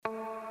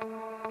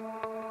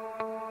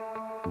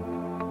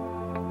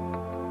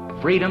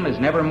freedom is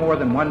never more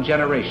than one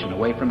generation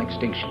away from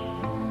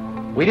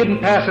extinction. We didn't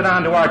pass it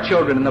on to our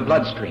children in the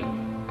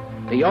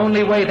bloodstream. The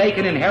only way they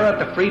can inherit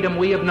the freedom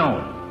we have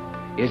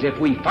known is if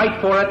we fight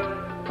for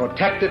it,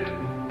 protect it,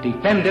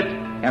 defend it,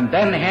 and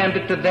then hand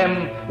it to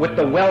them with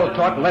the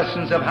well-taught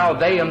lessons of how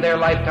they in their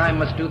lifetime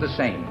must do the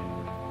same.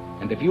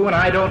 And if you and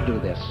I don't do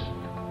this,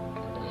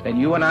 then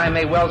you and I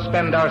may well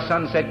spend our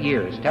sunset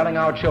years telling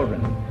our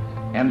children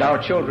and our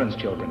children's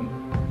children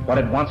what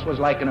it once was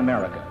like in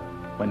America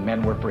when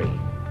men were free.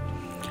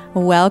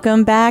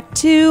 Welcome back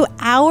to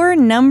hour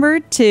number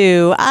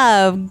 2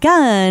 of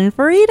Gun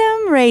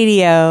Freedom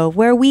Radio,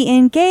 where we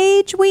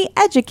engage, we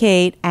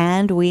educate,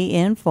 and we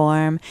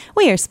inform.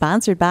 We are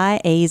sponsored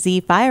by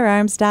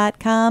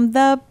azfirearms.com,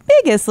 the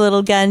biggest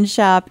little gun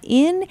shop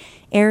in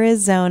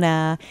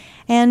Arizona.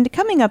 And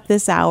coming up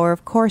this hour,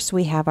 of course,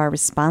 we have our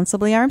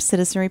Responsibly Armed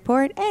Citizen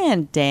Report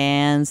and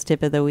Dan's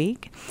Tip of the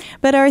Week.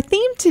 But our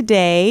theme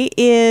today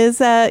is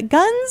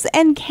guns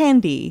and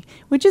candy,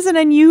 which is an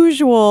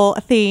unusual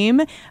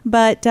theme,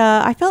 but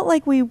I felt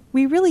like we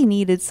really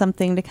needed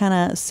something to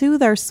kind of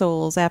soothe our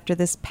souls after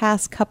this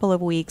past couple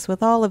of weeks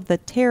with all of the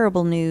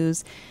terrible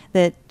news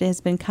that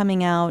has been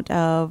coming out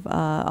of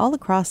all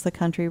across the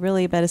country,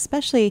 really, but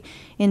especially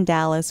in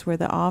Dallas, where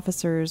the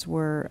officers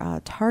were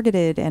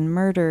targeted and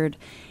murdered,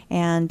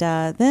 and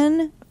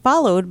then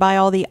followed by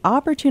all the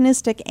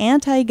opportunistic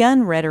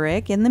anti-gun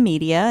rhetoric in the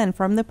media and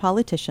from the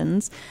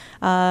politicians.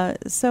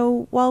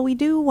 So while we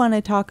do want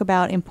to talk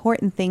about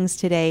important things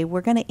today,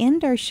 we're going to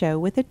end our show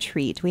with a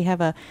treat. We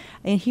have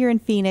here in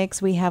Phoenix,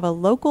 we have a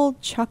local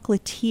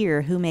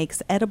chocolatier who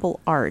makes edible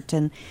art.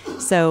 And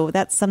so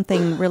that's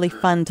something really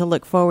fun to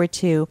look forward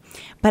to.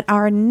 But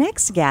our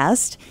next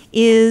guest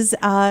is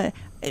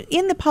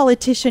in the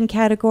politician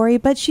category,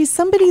 but she's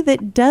somebody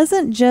that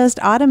doesn't just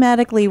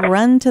automatically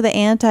run to the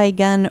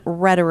anti-gun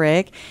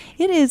rhetoric.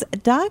 She is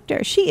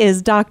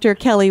Dr.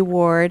 Kelli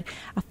Ward,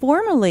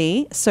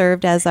 formerly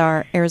served as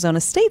our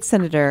Arizona State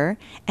Senator,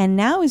 and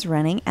now is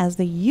running as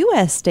the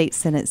U.S. State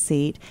Senate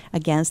seat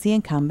against the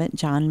incumbent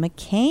John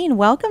McCain.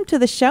 Welcome to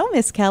the show,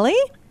 Miss Kelli.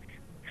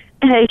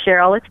 Hey,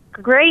 Cheryl. It's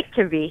great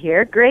to be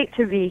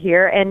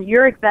here. And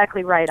you're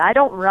exactly right. I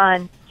don't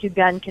run to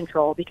gun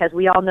control because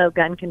we all know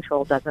gun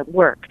control doesn't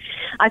work.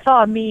 I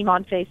saw a meme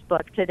on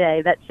Facebook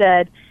today that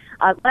said,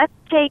 let's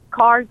take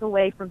cars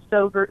away from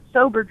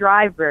sober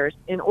drivers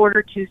in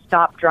order to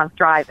stop drunk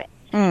driving.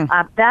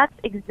 That's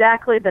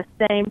exactly the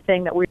same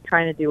thing that we're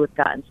trying to do with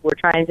guns. We're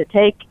trying to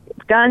take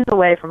guns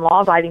away from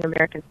law-abiding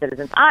American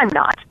citizens. I'm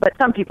not, but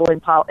some people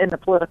in the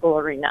political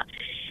arena.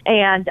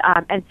 And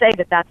say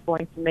that that's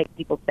going to make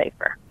people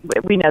safer.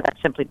 We know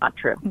that's simply not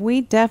true.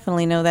 We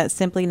definitely know that's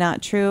simply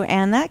not true.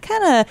 And that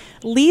kind of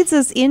leads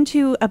us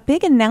into a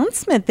big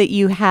announcement that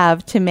you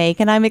have to make.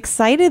 And I'm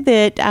excited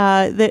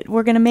that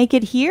we're going to make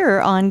it here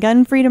on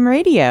Gun Freedom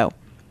Radio.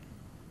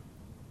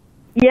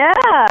 Yeah.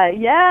 Are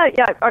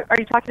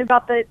you talking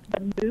about the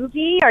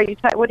movie?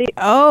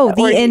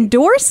 The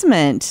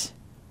endorsement.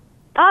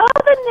 Oh,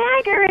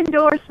 the NAGR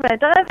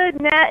endorsement,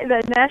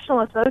 the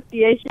National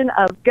Association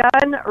of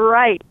Gun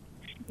Rights.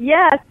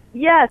 Yes,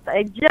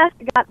 I just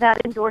got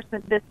that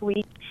endorsement this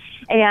week,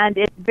 and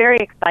it's very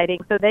exciting.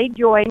 So they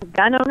joined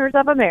Gun Owners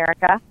of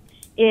America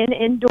in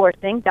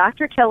endorsing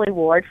Dr. Kelli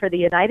Ward for the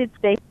United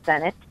States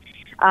Senate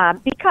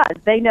because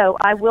they know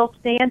I will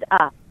stand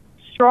up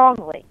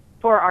strongly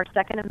for our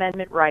Second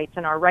Amendment rights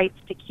and our rights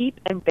to keep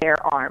and bear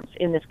arms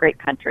in this great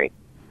country.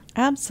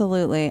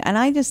 Absolutely. And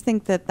I just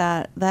think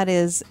that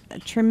is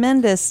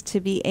tremendous to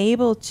be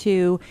able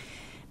to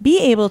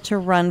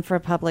run for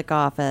public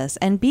office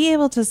and be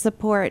able to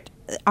support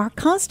our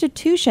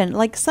Constitution.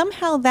 Like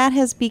somehow that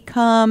has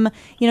become,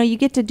 you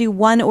get to do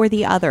one or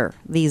the other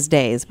these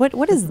days.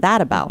 What is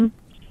that about?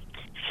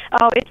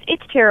 Oh,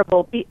 it's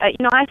terrible.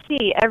 I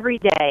see every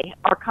day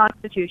our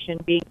Constitution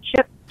being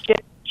chipped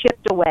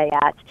away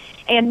at,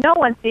 and no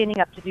one's standing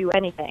up to do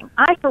anything.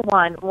 I, for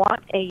one,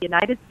 want a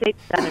United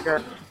States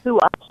Senator who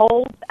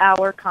upholds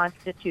our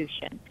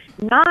Constitution,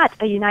 not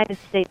a United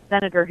States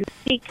Senator who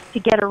seeks to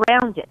get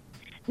around it.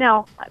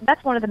 Now,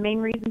 that's one of the main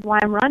reasons why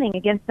I'm running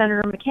against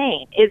Senator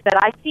McCain, is that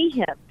I see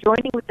him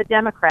joining with the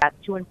Democrats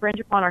to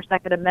infringe upon our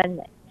Second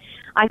Amendment.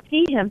 I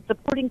see him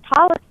supporting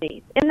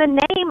policies in the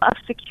name of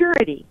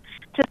security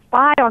to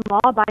spy on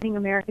law-abiding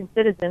American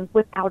citizens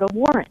without a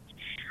warrant.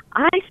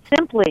 I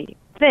simply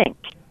think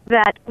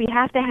that we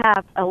have to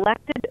have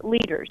elected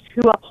leaders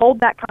who uphold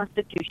that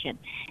Constitution.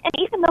 And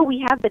even though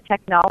we have the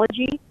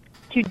technology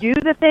to do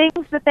the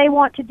things that they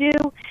want to do,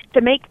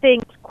 to make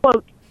things,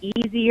 quote,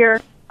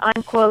 easier,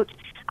 unquote,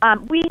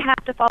 we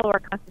have to follow our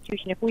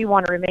Constitution if we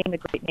want to remain the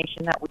great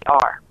nation that we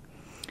are.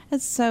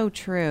 That's so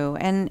true.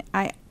 And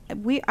I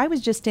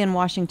was just in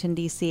Washington,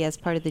 D.C. as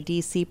part of the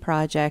D.C.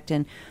 project,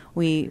 and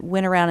we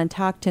went around and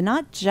talked to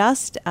not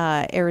just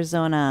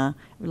Arizona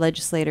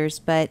legislators,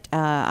 but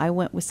I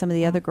went with some of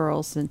the other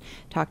girls and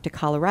talked to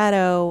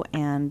Colorado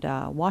and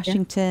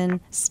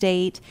Washington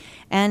State.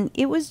 And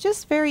it was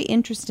just very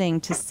interesting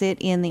to sit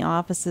in the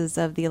offices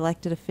of the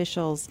elected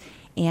officials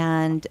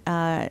and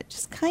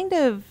just kind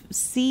of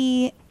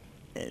see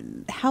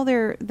how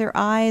their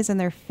eyes and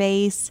their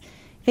faces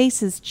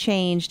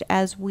changed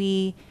as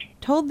we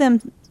told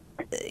them,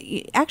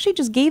 actually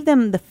just gave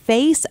them the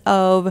face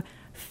of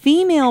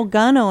female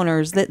gun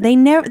owners that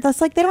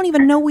that's like they don't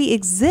even know we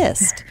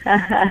exist,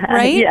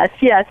 right?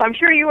 Yes. I'm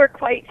sure you were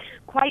quite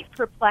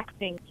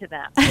perplexing to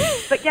them.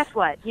 But guess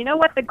what? You know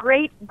what the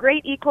great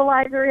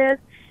equalizer is?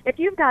 If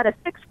you've got a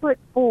 6'4",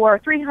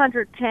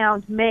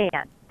 300-pound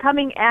man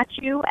coming at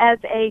you as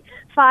a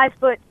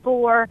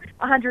 5'4",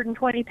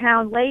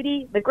 120-pound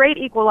lady, the great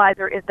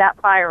equalizer is that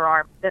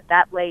firearm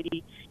that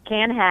lady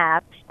can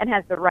have and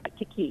has the right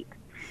to keep.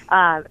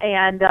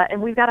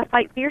 And we've got to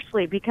fight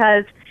fiercely,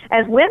 because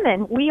as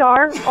women, we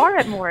are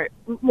at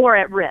more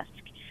at risk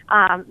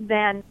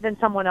than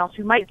someone else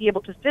who might be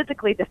able to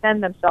physically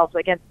defend themselves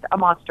against a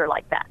monster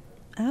like that.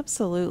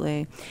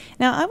 Absolutely.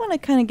 Now, I want to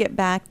kind of get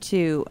back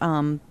to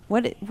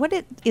what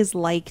it is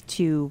like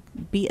to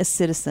be a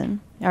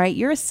citizen. All right,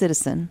 you're a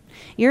citizen,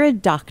 you're a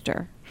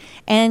doctor,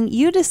 and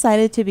you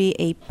decided to be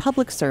a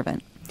public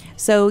servant.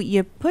 So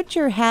you put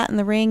your hat in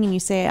the ring and you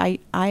say,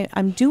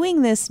 I'm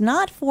doing this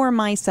not for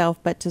myself,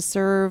 but to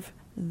serve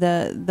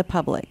the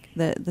public,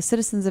 the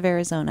citizens of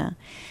Arizona.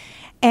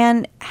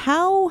 And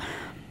how,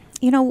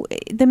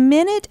 the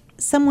minute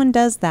someone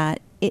does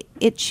that,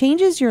 it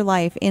changes your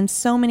life in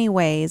so many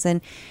ways,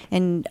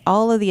 and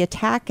all of the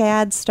attack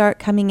ads start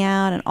coming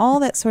out and all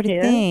that sort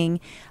of thing.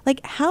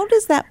 Like, how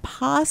does that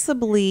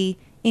possibly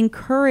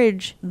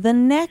encourage the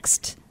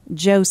next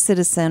Joe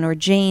citizen or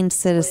Jane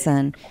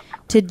citizen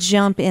to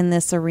jump in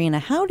this arena?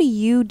 How do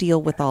you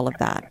deal with all of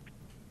that?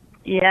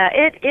 Yeah,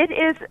 it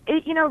is,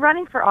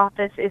 running for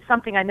office is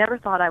something I never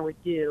thought I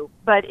would do,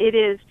 but it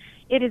is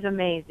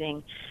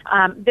amazing.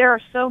 There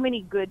are so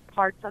many good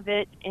parts of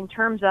it in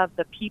terms of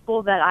the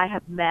people that I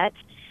have met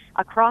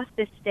across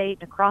this state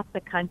and across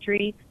the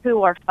country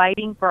who are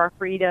fighting for our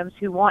freedoms,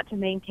 who want to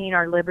maintain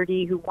our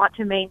liberty, who want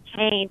to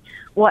maintain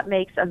what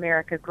makes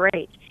America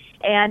great.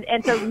 And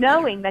so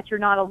knowing that you're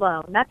not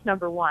alone, that's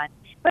number one.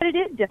 But it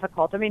is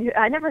difficult. I mean,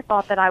 I never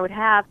thought that I would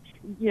have,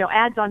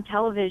 ads on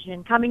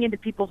television, coming into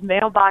people's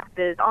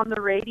mailboxes, on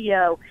the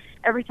radio.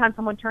 Every time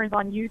someone turns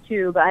on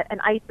YouTube, an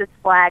ISIS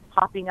flag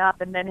popping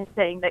up and then it's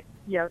saying that,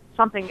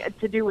 something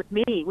to do with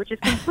me, which is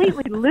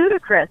completely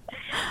ludicrous.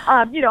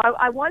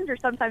 I wonder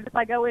sometimes if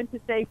I go into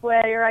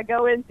Safeway or I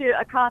go into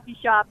a coffee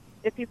shop,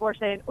 if people are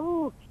saying,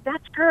 "Ooh,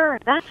 that's her,"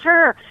 and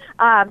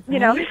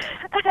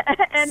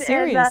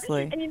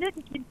seriously, and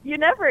you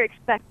never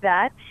expect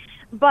that.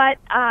 But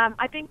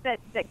I think that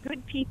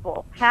good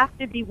people have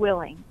to be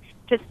willing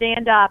to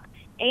stand up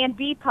and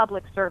be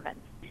public servants.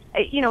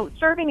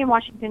 Serving in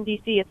Washington,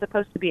 D.C. is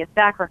supposed to be a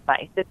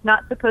sacrifice. It's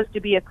not supposed to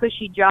be a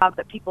cushy job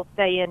that people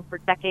stay in for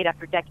decade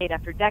after decade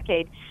after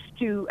decade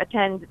to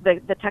attend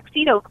the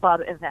Tuxedo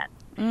Club event.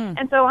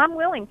 And so I'm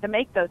willing to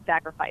make those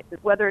sacrifices,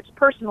 whether it's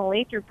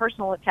personally through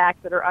personal attacks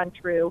that are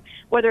untrue,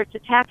 whether it's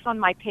attacks on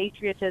my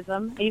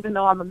patriotism, even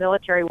though I'm a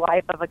military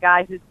wife of a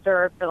guy who's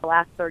served for the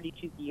last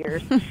 32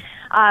 years.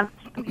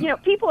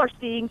 People are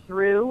seeing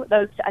through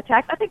those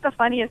attacks. I think the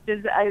funniest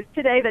is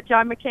today that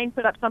John McCain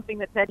put up something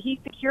that said he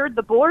secured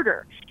the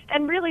border.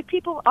 And really,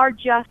 people are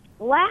just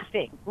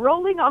laughing,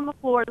 rolling on the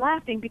floor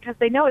laughing because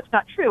they know it's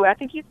not true. I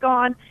think he's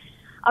gone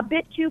a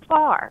bit too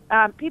far.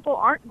 People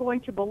aren't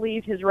going to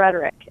believe his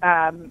rhetoric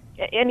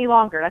any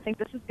longer. I think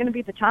this is going to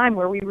be the time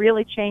where we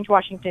really change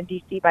Washington,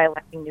 D.C. by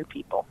electing new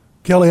people.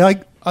 Kelly,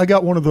 I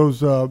got one of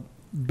those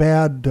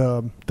bad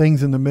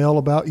things in the mail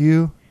about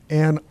you,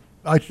 and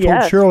I told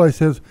Cheryl, I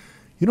says,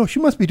 she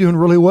must be doing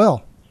really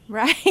well.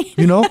 Right.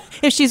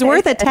 If she's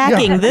worth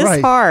attacking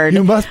this hard.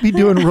 You must be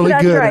doing really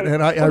good. Right.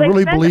 And I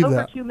really believe that.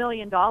 They've spent over $2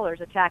 million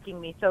attacking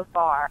me so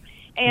far.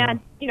 And,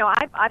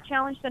 I've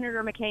challenged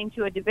Senator McCain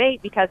to a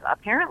debate because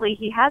apparently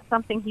he has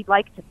something he'd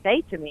like to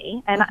say to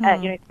me. And,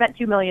 he spent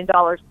 $2 million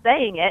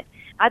saying it.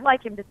 I'd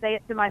like him to say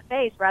it to my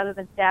face rather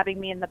than stabbing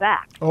me in the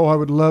back. Oh, I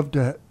would love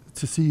to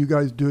see you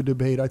guys do a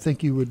debate. I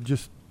think you would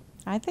just...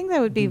 I think that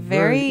would be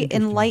very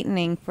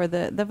enlightening for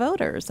the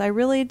voters. I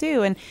really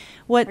do. And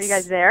are you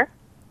guys there?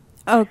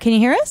 Oh, can you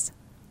hear us?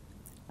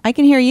 I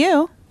can hear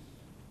you.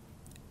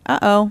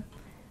 Uh-oh.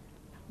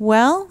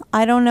 Well,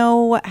 I don't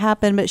know what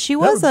happened, but she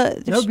was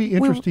that would be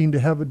interesting to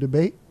have a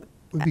debate. It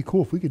would be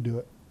cool if we could do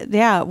it.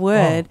 Yeah, it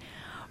would.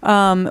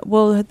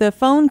 Well, the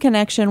phone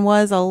connection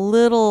was a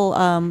little,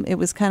 it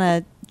was kind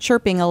of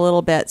chirping a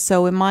little bit,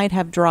 so it might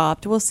have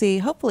dropped. We'll see.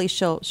 Hopefully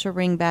she'll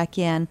ring back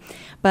in.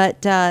 But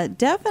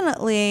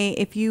definitely,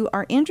 if you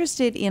are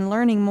interested in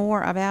learning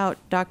more about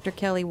Dr.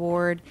 Kelli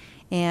Ward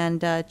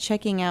and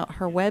checking out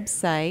her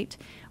website,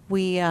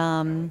 we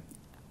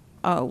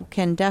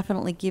can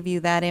definitely give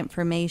you that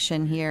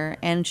information here.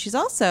 And she's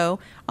also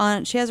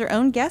she has her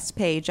own guest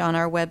page on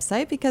our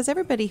website, because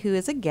everybody who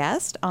is a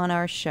guest on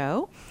our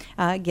show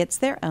gets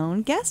their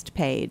own guest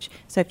page.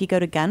 So if you go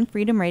to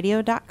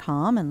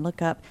gunfreedomradio.com and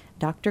look up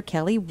Dr.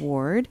 Kelli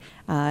Ward,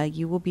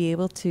 you will be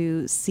able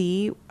to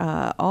see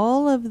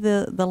all of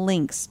the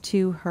links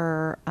to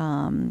her,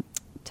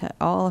 to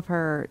all of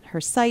her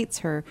sites,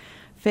 her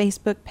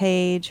Facebook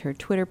page, her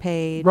Twitter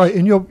page. Right,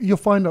 and you'll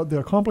find out the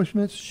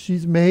accomplishments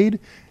she's made,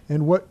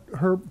 and what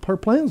her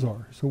plans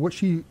are. So what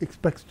she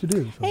expects to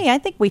do. So. Hey, I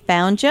think we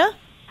found you.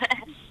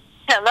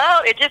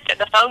 Hello.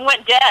 The phone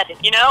went dead.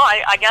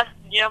 I guess,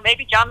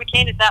 maybe John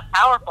McCain is that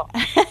powerful.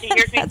 He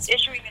hears me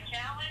issuing a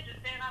challenge and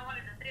saying I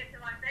wanted to say it to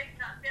my face,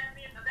 not stab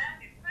me in the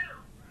back and boom.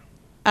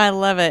 I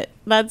love it.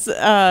 That's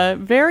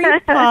very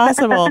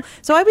possible.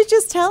 So I was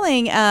just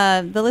telling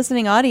the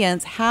listening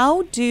audience,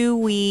 how do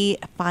we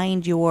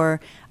find your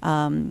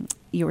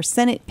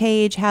Senate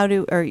page?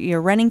 Or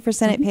your running for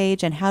Senate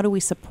page, and how do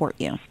we support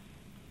you?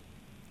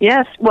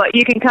 Yes, well,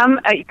 you can come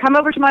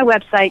over to my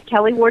website,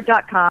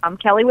 kellyward.com,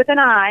 Kelly with an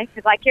I,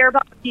 because I care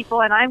about the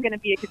people, and I'm going to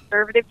be a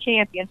conservative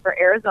champion for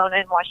Arizona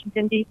and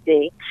Washington,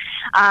 D.C.,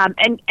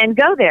 and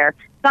go there.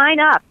 Sign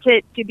up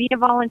to be a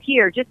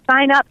volunteer. Just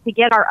sign up to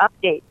get our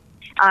updates.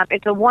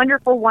 It's a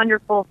wonderful,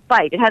 wonderful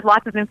site. It has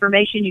lots of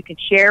information you can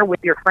share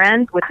with your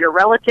friends, with your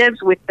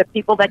relatives, with the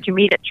people that you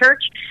meet at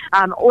church,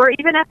 or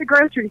even at the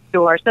grocery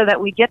store, so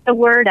that we get the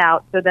word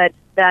out, so that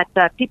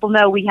people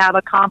know we have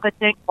a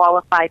competent,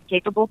 qualified,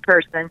 capable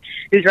person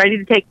who's ready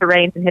to take the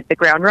reins and hit the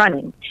ground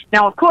running.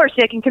 Now, of course,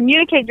 you can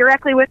communicate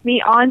directly with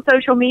me on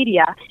social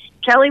media.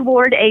 Kelly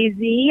Ward AZ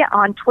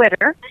on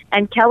Twitter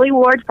and Kelly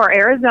Ward for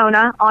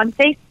Arizona on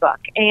Facebook.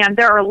 And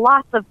there are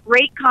lots of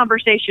great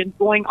conversations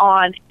going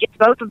on in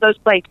both of those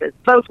places,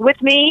 both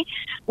with me,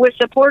 with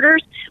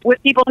supporters,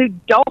 with people who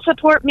don't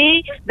support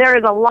me. There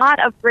is a lot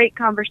of great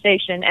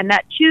conversation, and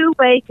that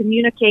two-way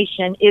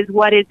communication is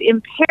what is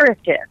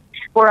imperative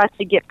for us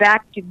to get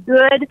back to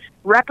good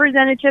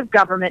representative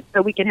government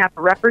so we can have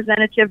a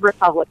representative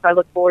republic. I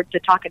look forward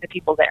to talking to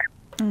people there.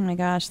 Oh my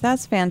gosh,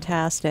 that's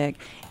fantastic.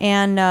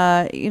 And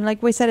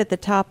like we said at the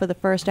top of the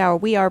first hour,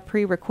 we are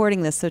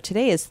pre-recording this. So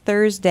today is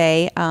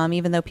Thursday,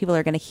 even though people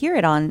are going to hear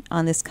it on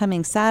this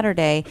coming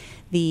Saturday,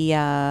 the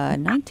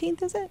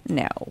 19th, is it?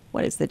 No.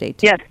 What is the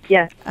date?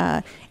 Yes.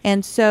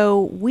 And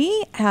so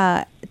we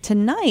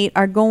tonight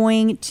are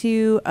going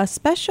to a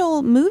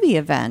special movie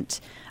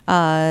event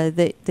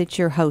that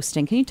you're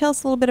hosting. Can you tell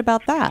us a little bit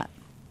about that?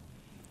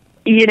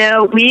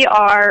 We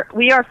are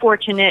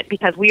fortunate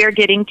because we are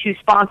getting to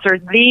sponsor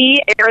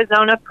the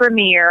Arizona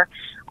premiere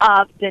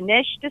of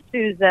Dinesh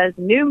D'Souza's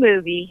new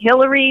movie,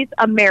 Hillary's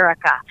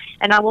America.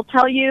 And I will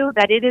tell you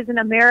that it is an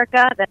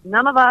America that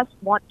none of us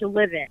want to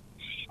live in.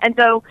 And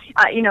so,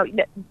 I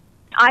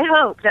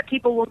hope that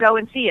people will go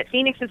and see it.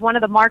 Phoenix is one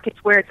of the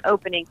markets where it's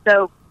opening.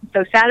 So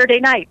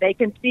Saturday night, they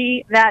can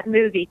see that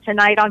movie.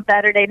 Tonight on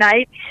Saturday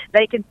night,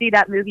 they can see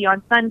that movie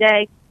on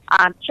Sunday.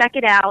 Check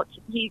it out.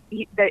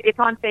 It's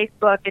on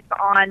Facebook.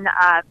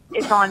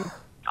 It's on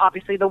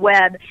obviously the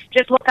web.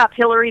 Just look up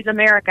Hillary's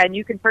America, and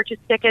you can purchase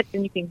tickets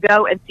and you can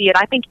go and see it.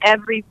 I think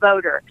every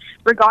voter,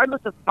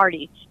 regardless of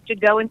party, should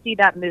go and see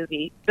that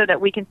movie so that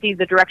we can see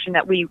the direction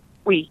that we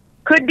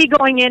could be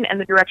going in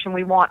and the direction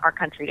we want our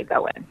country to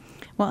go in.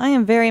 Well, I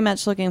am very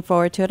much looking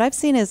forward to it. I've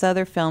seen his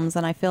other films,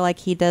 and I feel like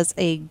he does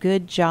a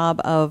good job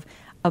of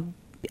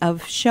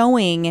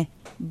showing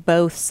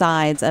both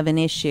sides of an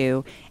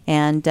issue,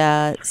 and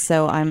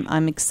so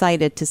I'm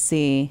excited to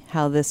see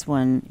how this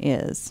one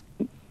is.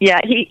 Yeah,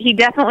 he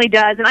definitely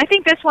does, and I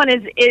think this one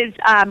is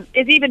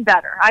even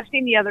better. I've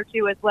seen the other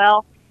two as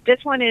well. This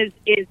one is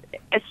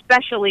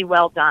especially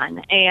well done,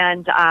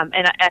 and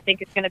I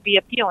think it's going to be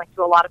appealing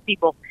to a lot of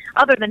people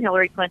other than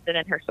Hillary Clinton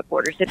and her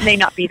supporters. It may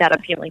not be that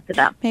appealing to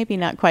them. Maybe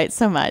not quite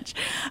so much.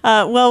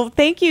 Well,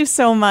 thank you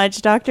so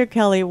much, Dr.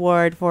 Kelly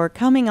Ward, for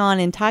coming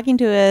on and talking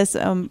to us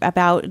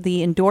about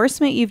the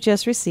endorsement you've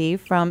just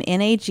received from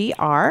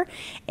NAGR.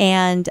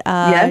 And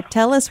yes.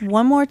 Tell us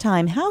one more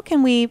time, how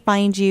can we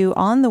find you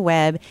on the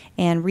web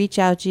and reach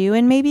out to you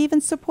and maybe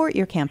even support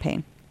your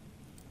campaign?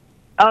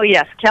 Oh,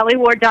 yes,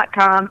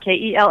 kellyward.com,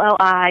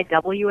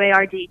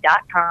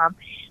 KELLIWARD.com.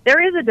 There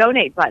is a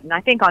donate button,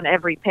 I think, on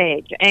every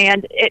page.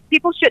 And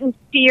people shouldn't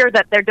fear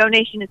that their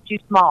donation is too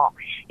small.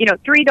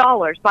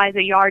 $3 buys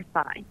a yard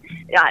sign.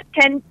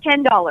 $10,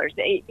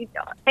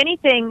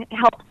 anything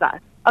helps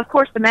us. Of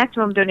course, the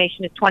maximum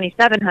donation is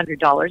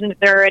 $2,700. And if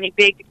there are any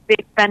big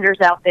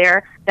spenders out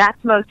there, that's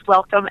most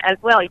welcome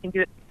as well. You can do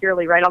it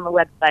securely right on the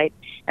website.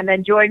 And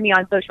then join me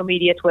on social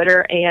media,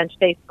 Twitter and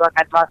Facebook.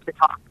 I'd love to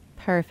talk.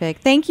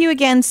 Perfect. Thank you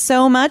again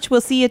so much.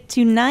 We'll see you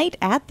tonight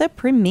at the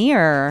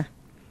premiere.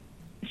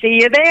 See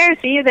you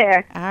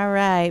there. All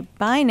right.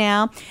 Bye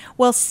now.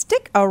 Well,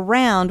 stick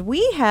around.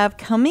 We have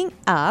coming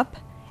up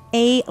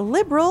a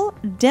liberal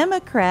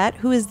Democrat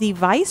who is the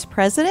vice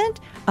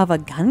president of a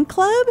gun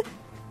club.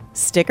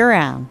 Stick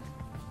around.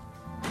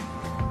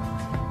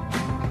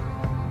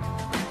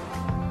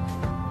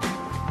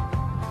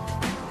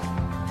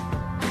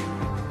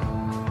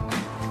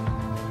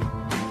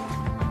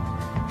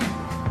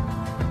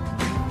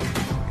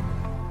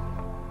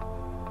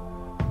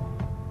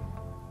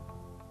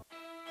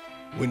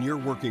 When you're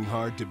working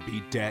hard to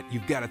beat debt,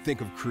 you've got to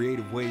think of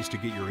creative ways to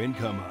get your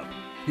income up.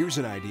 Here's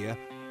an idea.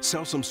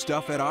 Sell some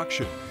stuff at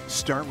auction.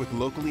 Start with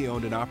locally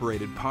owned and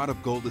operated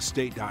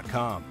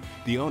potofgoldestate.com.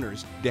 The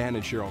owners, Dan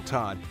and Cheryl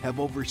Todd, have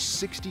over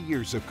 60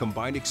 years of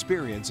combined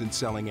experience in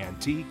selling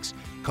antiques,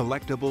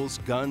 collectibles,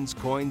 guns,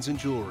 coins, and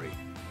jewelry.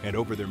 And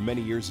over their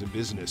many years in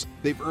business,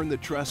 they've earned the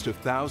trust of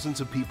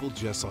thousands of people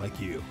just like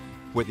you.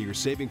 Whether you're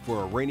saving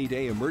for a rainy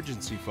day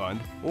emergency fund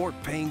or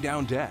paying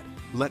down debt,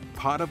 let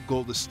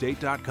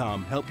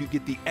potofgoldestate.com help you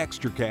get the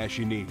extra cash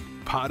you need.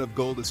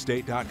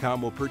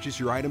 Potofgoldestate.com will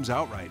purchase your items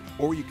outright,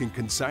 or you can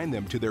consign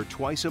them to their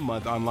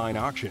twice-a-month online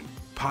auction.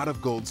 Pot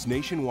of Gold's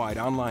nationwide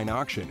online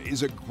auction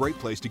is a great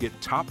place to get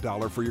top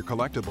dollar for your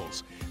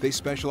collectibles. They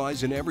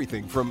specialize in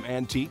everything from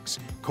antiques,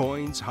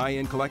 coins,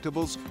 high-end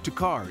collectibles, to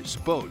cars,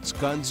 boats,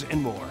 guns,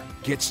 and more.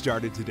 Get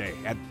started today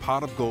at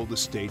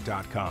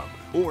potofgoldestate.com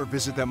or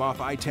visit them off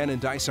I-10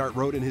 and Dysart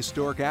Road in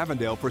historic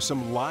Avondale for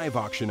some live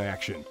auction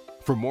action.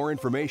 For more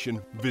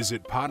information,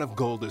 visit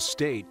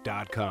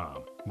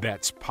potofgoldestate.com.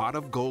 That's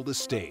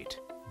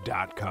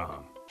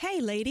potofgoldestate.com. Hey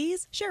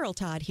ladies, Cheryl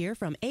Todd here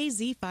from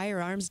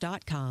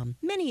azfirearms.com.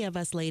 Many of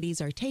us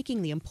ladies are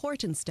taking the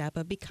important step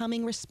of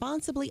becoming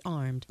responsibly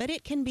armed, but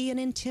it can be an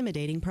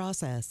intimidating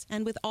process.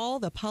 And with all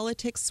the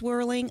politics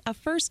swirling, a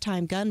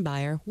first-time gun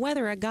buyer,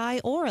 whether a guy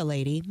or a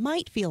lady,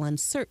 might feel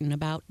uncertain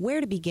about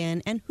where to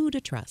begin and who to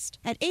trust.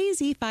 At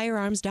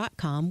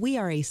azfirearms.com, we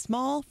are a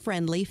small,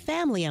 friendly,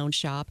 family-owned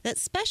shop that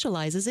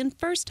specializes in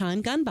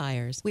first-time gun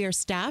buyers. We are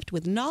staffed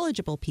with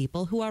knowledgeable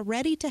people who are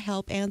ready to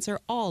help answer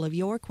all of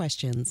your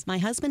questions. My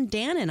husband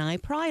Dan and I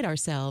pride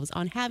ourselves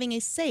on having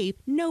a safe,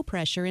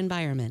 no-pressure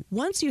environment.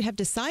 Once you have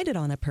decided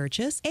on a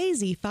purchase,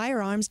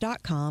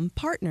 azfirearms.com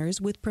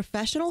partners with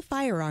professional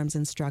firearms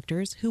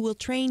instructors who will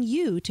train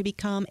you to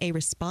become a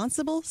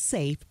responsible,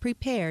 safe,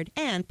 prepared,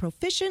 and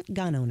proficient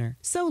gun owner.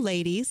 So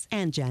ladies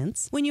and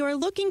gents, when you are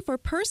looking for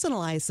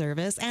personalized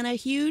service and a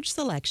huge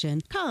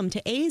selection, come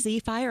to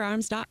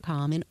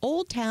azfirearms.com in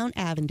Old Town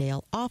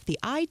Avondale off the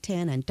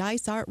I-10 and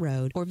Dysart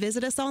Road, or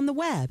visit us on the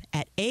web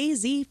at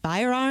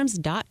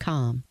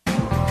azfirearms.com.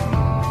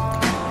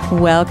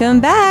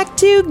 Welcome back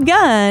to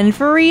Gun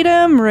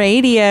Freedom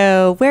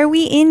Radio, where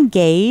we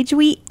engage,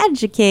 we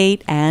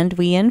educate, and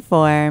we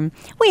inform.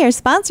 We are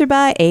sponsored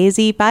by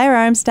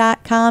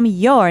azfirearms.com,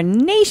 your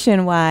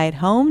nationwide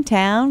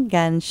hometown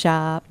gun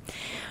shop.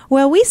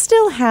 Well, we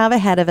still have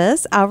ahead of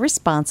us our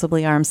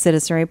Responsibly Armed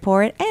Citizen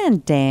Report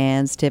and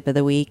Dan's Tip of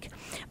the Week.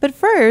 But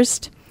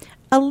first,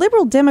 a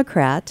liberal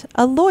Democrat,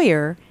 a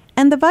lawyer,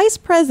 and the vice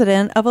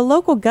president of a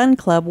local gun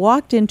club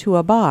walked into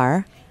a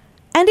bar,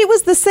 and it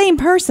was the same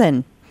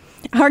person.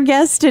 Our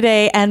guest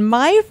today and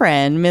my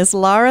friend, Miss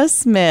Laura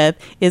Smith,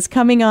 is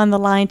coming on the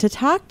line to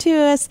talk to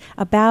us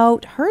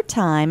about her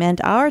time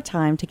and our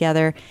time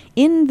together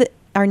in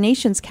our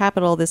nation's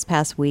capital this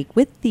past week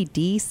with the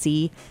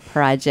DC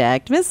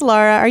Project. Miss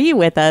Laura, are you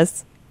with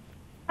us?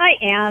 I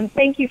am.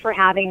 Thank you for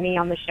having me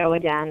on the show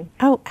again.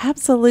 Oh,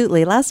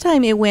 absolutely. Last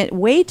time it went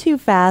way too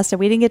fast and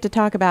we didn't get to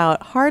talk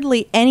about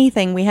hardly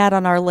anything we had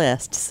on our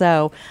list.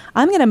 So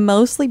I'm going to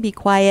mostly be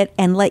quiet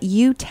and let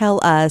you tell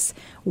us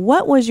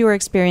what was your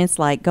experience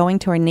like going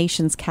to our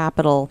nation's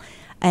capital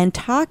and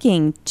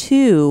talking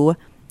to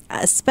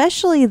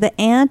especially the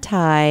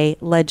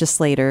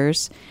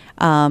anti-legislators,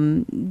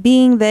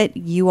 being that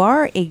you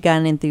are a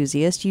gun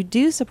enthusiast, you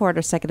do support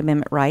our Second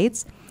Amendment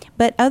rights,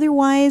 but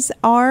otherwise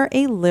are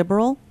a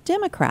liberal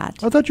Democrat.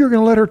 I thought you were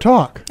going to let her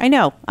talk. I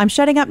know. I'm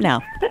shutting up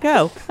now.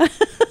 Go.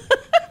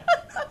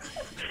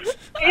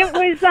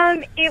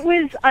 It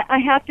was, I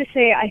have to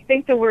say, I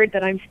think the word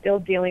that I'm still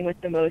dealing with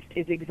the most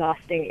is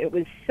exhausting. It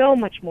was so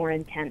much more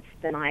intense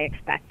than I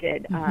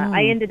expected. Mm-hmm.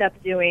 I ended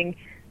up doing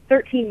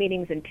 13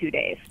 meetings in 2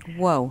 days.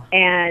 Whoa.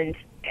 And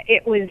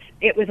it was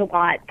a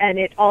lot. And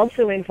it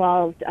also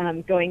involved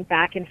going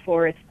back and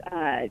forth.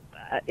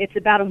 It's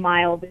about a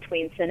mile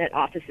between Senate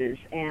offices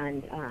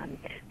and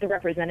the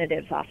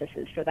representatives'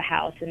 offices for the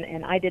House,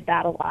 and I did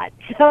that a lot.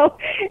 So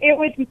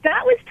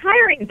that was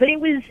tiring, but it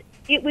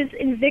was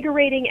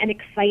invigorating and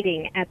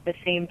exciting at the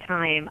same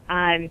time.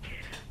 I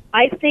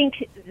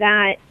think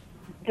that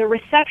the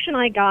reception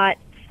I got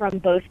from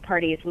both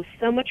parties was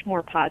so much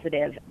more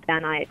positive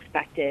than I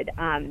expected.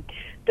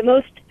 The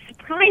most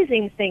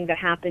surprising thing that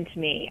happened to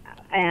me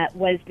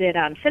was that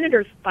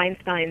Senator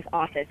Feinstein's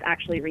office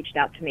actually reached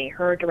out to me,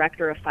 her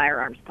director of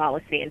firearms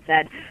policy, and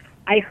said,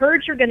 I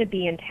heard you're going to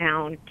be in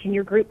town. Can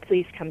your group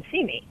please come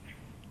see me?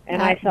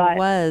 And I thought,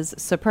 was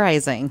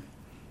surprising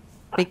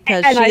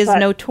because she is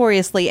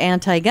notoriously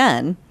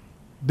anti-gun.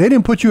 They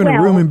didn't put you in a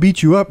room and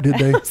beat you up, did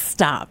they?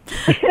 Stop.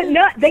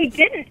 No, they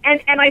didn't.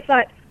 And I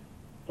thought,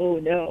 oh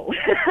no,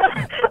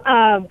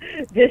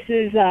 this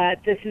is a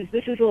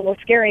little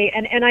scary.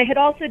 And I had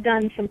also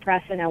done some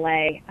press in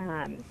LA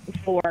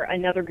for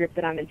another group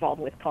that I'm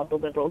involved with called the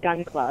Liberal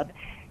Gun Club,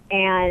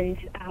 and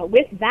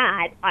with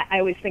that,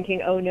 I was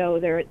thinking, oh no,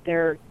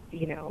 they're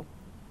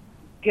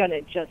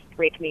gonna just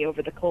break me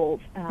over the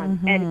coals.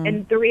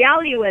 And the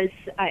reality was,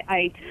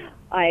 I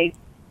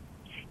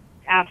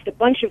asked a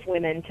bunch of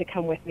women to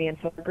come with me, and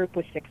so our group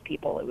was 6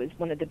 people. It was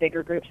one of the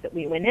bigger groups that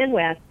we went in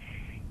with.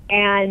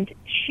 And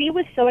she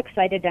was so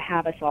excited to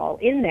have us all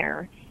in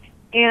there.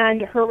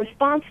 And her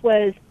response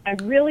was, I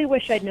really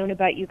wish I'd known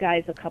about you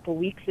guys a couple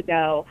weeks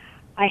ago.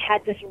 I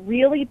had this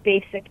really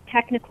basic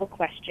technical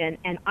question,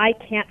 and I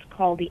can't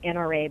call the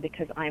NRA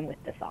because I'm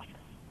with this office.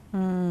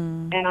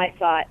 And I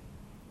thought,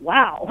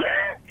 wow,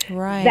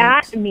 right.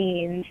 that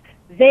means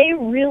they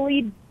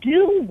really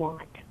do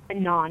want a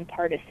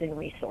nonpartisan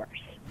resource.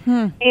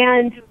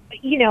 And,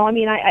 you know, I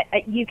mean,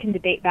 I you can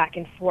debate back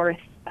and forth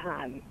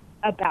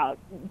about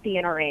the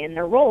NRA and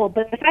their role,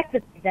 but the fact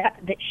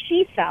that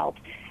she felt,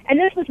 and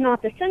this was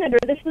not the senator,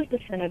 this was the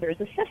senator's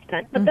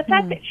assistant, but the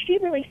fact that she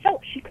really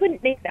felt she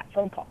couldn't make that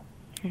phone call.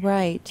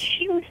 Right.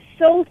 She was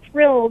so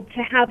thrilled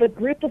to have a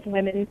group of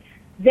women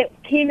that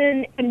came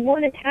in and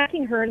weren't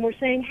attacking her and were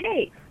saying,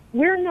 hey,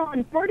 we're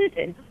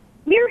nonpartisan.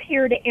 We're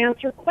here to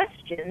answer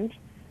questions.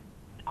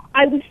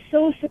 I was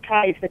so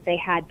surprised that they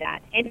had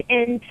that.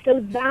 And so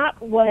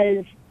that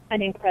was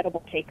an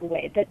incredible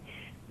takeaway,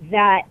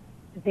 that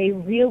they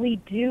really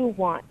do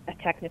want a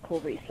technical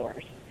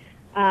resource.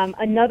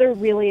 Another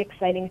really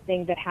exciting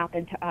thing that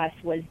happened to us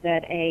was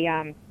that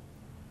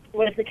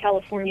one of the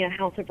California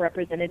House of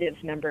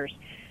Representatives members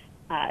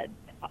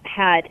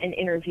had an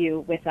interview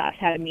with us,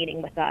 had a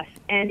meeting with us,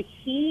 and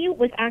he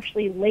was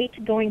actually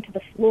late going to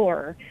the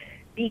floor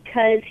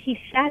because he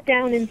sat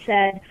down and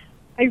said,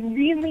 I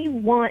really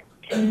want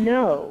to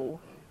know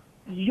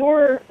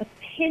your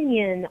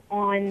opinion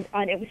on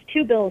it was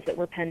two bills that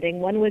were pending.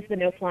 One was the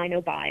No Fly,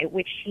 No Buy,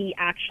 which he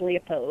actually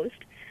opposed.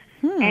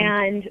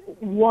 And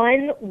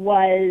one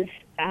was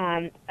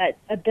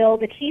a bill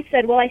that he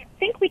said, well, I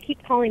think we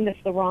keep calling this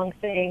the wrong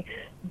thing,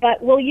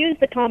 but we'll use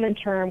the common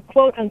term,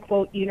 quote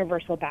unquote,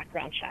 universal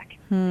background check.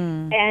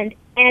 And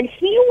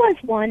he was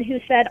one who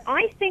said,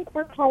 I think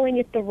we're calling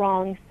it the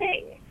wrong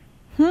thing.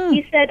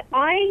 He said,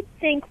 I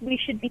think we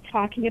should be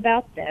talking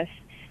about this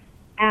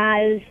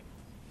as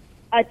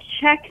a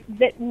check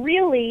that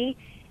really,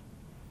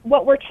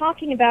 what we're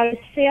talking about is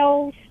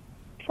sales,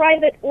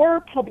 private or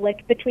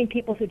public, between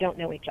people who don't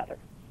know each other.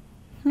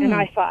 And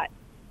I thought,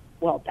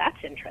 well, that's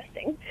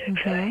interesting.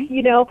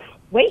 You know,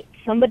 wait,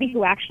 somebody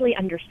who actually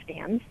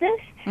understands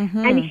this.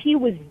 And he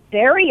was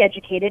very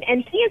educated,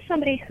 and he is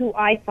somebody who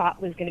I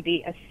thought was going to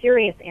be a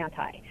serious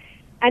anti.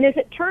 And as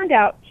it turned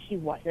out, he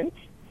wasn't.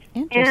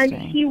 And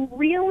he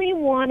really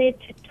wanted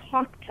to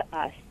talk to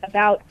us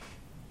about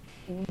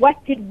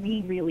what did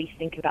we really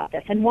think about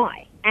this and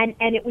why. And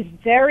it was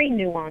very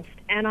nuanced,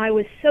 and I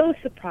was so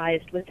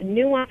surprised with the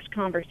nuanced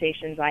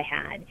conversations I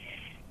had.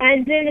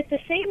 And then at the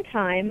same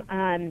time,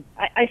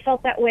 I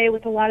felt that way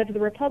with a lot of the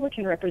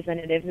Republican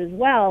representatives as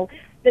well,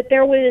 that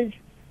there was,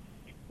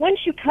 once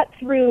you cut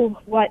through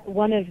what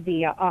one of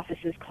the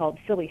offices called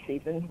silly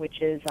season,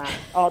 which is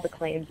all the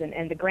claims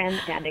and the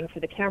grandstanding for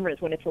the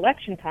cameras when it's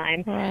election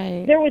time,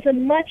 there was a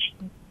much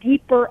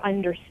deeper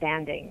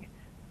understanding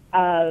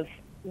of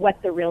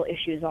what the real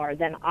issues are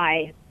than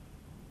I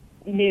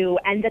knew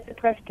and that the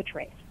press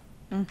portrays,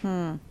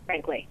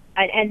 frankly.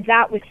 And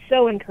that was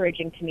so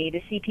encouraging to me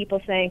to see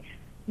people saying,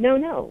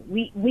 no,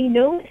 we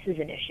know this is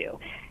an issue.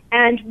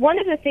 And one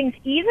of the things,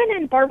 even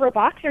in Barbara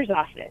Boxer's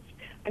office,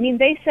 I mean,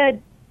 they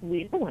said,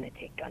 we don't want to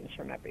take guns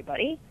from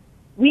everybody.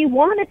 We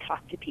want to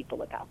talk to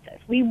people about this.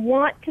 We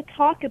want to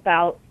talk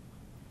about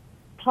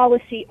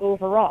policy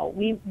overall.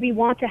 We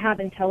want to have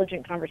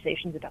intelligent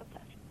conversations about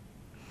this,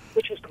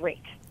 which was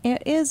great.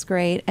 It is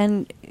great,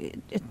 and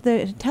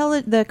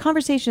the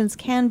conversations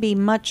can be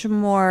much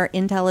more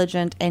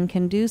intelligent and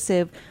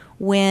conducive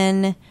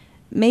when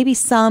maybe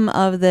some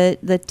of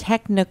the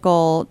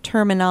technical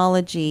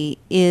terminology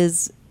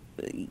is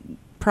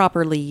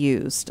properly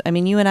used. I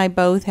mean, you and I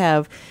both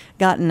have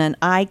gotten an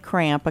eye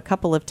cramp a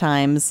couple of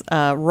times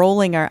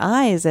rolling our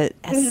eyes at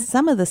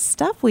some of the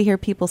stuff we hear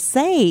people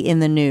say in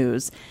the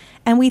news.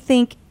 And we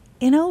think,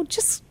 you know,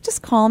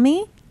 just call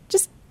me.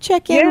 Just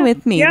check in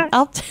with me. Yeah.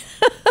 I'll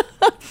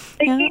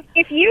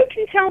If you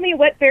can tell me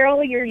what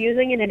barrel you're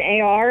using in an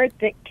AR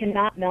that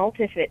cannot melt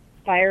if it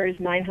fires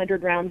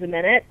 900 rounds a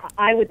minute,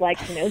 I would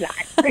like to know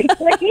that,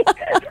 frankly.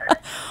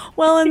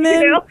 Well, and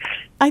then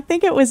I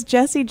think it was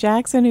Jesse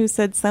Jackson who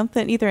said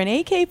something, either an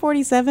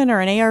AK-47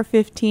 or an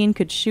AR-15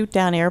 could shoot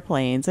down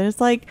airplanes. And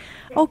it's like,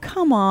 oh,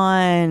 come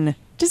on.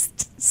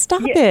 Just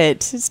stop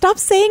it. Stop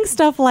saying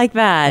stuff like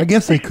that. I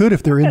guess they could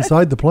if they're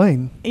inside the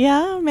plane.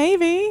 Yeah,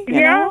 maybe.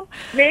 You know?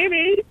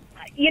 Maybe.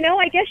 You know,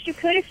 I guess you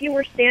could if you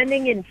were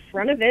standing in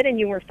front of it and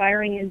you were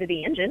firing into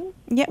the engine.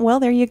 Yeah, well,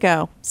 there you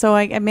go. So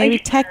I maybe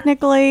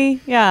technically,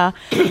 yeah.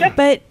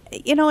 But,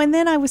 you know, and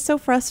then I was so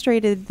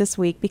frustrated this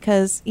week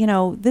because, you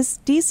know, this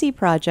DC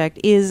project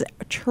is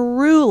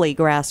truly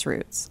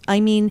grassroots. I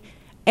mean,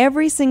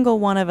 every single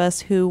one of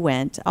us who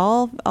went,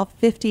 all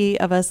 50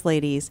 of us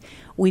ladies,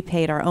 we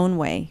paid our own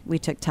way. We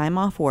took time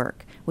off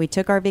work. We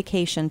took our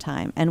vacation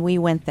time and we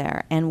went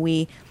there and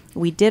we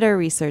did our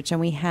research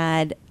and we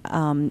had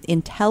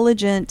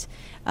intelligent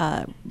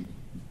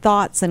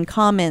thoughts and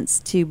comments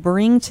to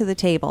bring to the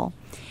table.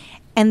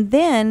 And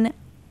then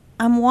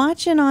I'm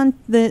watching on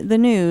the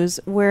news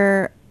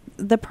where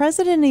the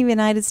President of the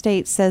United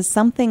States says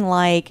something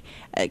like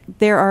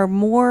there are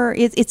more,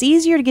 it's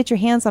easier to get your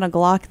hands on a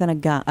Glock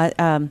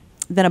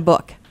than a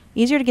book.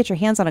 Easier to get your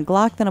hands on a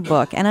Glock than a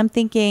book. And I'm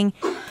thinking,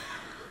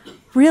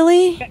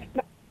 really?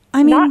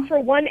 I mean, not for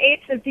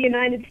 1/8 of the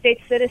United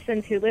States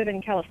citizens who live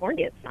in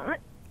California, it's not.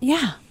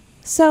 Yeah.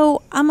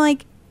 So I'm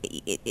like,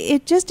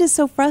 it just is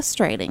so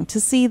frustrating to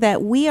see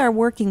that we are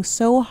working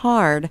so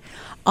hard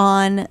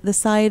on the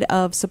side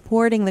of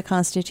supporting the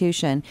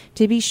Constitution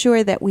to be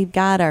sure that we've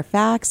got our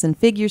facts and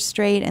figures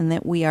straight and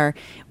that we're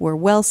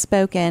well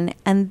spoken,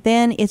 and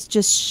then it's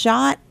just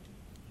shot,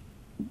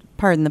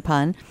 pardon the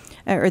pun,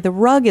 or the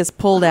rug is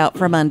pulled out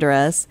from under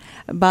us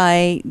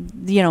by,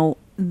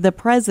 the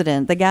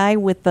president, the guy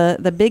with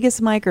the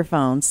biggest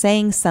microphone,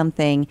 saying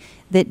something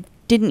that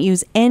didn't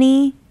use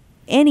any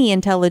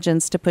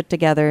intelligence to put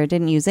together,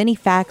 didn't use any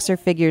facts or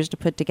figures to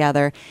put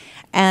together.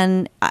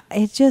 And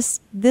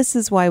this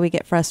is why we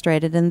get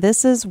frustrated. And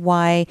this is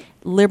why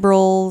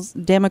liberals,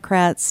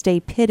 Democrats stay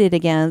pitted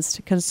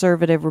against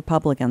conservative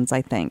Republicans,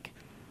 I think.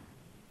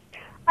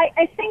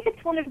 I think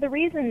it's one of the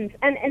reasons.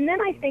 And then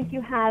I think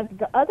you have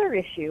the other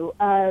issue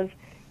of,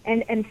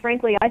 and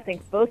frankly, I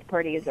think both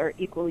parties are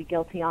equally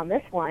guilty on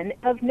this one,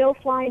 of no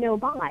fly, no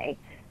buy.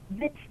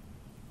 That's,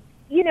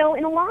 in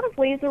a lot of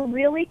ways, a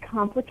really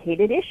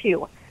complicated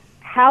issue.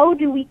 How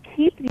do we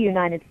keep the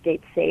United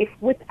States safe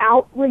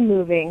without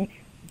removing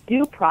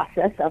due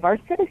process of our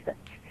citizens?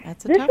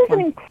 This is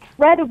an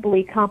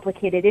incredibly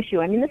complicated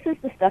issue. I mean, this is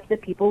the stuff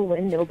that people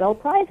win Nobel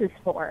Prizes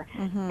for.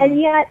 Mm-hmm.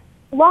 And yet,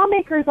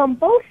 lawmakers on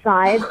both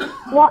sides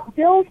want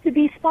bills to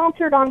be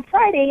sponsored on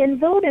Friday and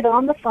voted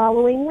on the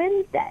following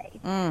Wednesday.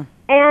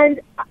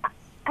 And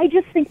I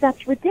just think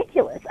that's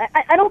ridiculous.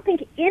 I don't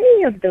think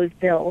any of those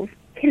bills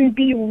can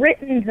be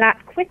written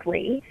that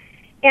quickly,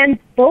 and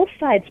both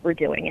sides were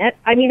doing it.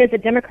 I mean, as a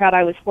Democrat,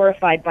 I was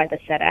horrified by the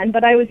sit-in,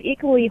 but I was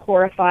equally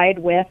horrified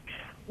with,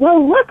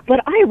 well, look,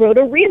 but I wrote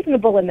a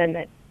reasonable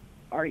amendment.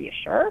 Are you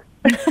sure?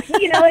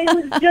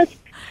 It was just,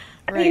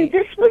 I mean,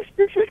 this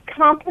is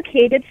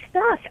complicated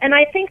stuff, and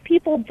I think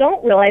people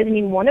don't realize. I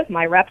mean, one of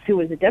my reps who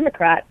was a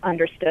Democrat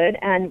understood,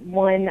 and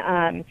one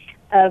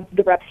of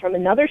the reps from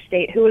another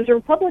state who was a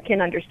Republican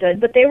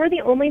understood, but they were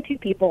the only two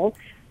people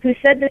who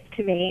said this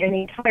to me in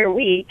the entire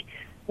week,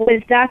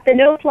 was that the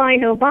no fly,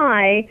 no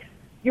buy,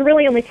 you're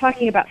really only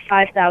talking about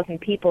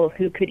 5,000 people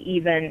who could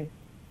even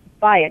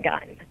buy a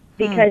gun,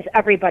 because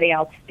everybody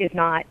else is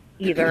not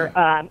either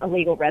a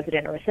legal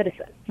resident or a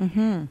citizen.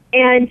 Mm-hmm.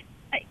 And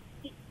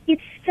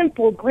it's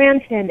simple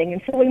grandstanding.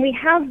 And so when we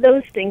have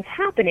those things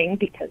happening,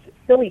 because it's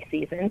silly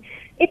season,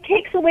 it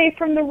takes away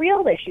from the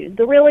real issues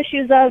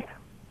of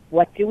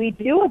what do we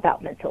do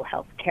about mental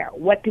health care?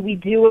 What do we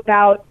do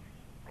about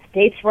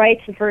states'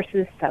 rights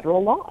versus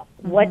federal law?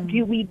 Mm-hmm. What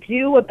do we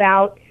do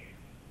about,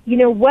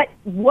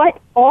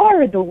 what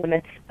are the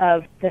limits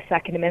of the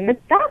Second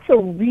Amendment? That's a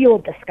real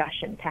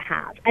discussion to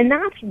have. And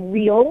that's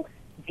real,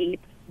 deep,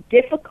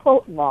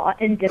 difficult law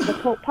and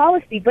difficult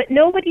policy. But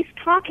nobody's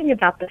talking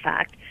about the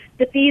fact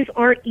that these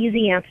aren't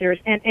easy answers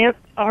and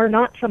are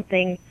not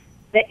something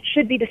that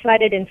should be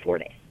decided in 4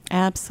 days.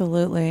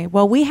 Absolutely.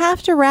 Well, we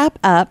have to wrap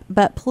up,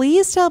 but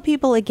please tell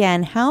people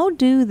again, how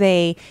do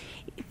they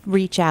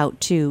reach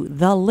out to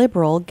the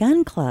Liberal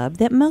Gun Club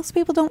that most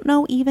people don't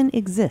know even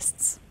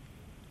exists?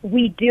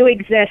 We do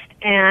exist,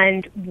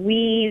 and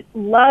we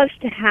love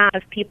to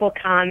have people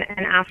come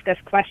and ask us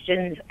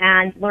questions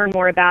and learn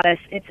more about us.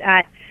 It's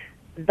at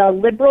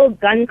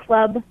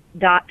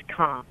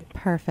theliberalgunclub.com.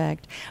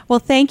 Perfect. Well,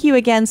 thank you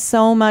again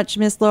so much,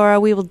 Miss Laura.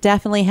 We will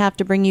definitely have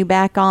to bring you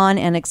back on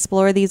and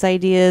explore these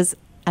ideas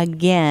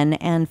again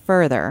and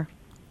further.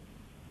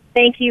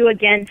 Thank you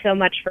again so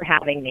much for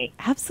having me.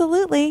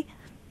 Absolutely.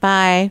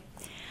 Bye.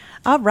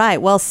 All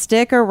right. Well,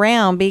 stick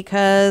around,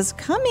 because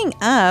coming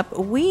up,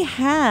 we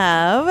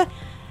have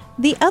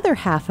the other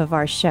half of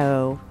our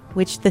show,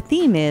 which the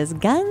theme is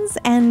guns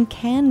and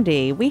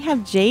candy. We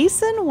have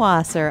Jason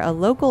Wasser, a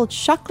local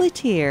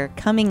chocolatier,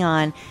 coming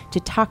on to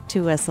talk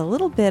to us a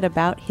little bit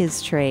about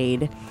his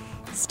trade.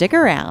 Stick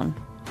around.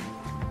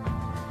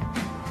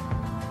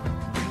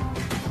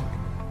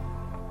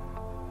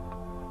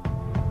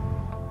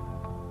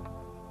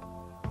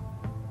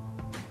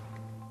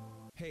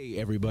 Hey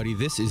everybody,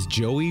 this is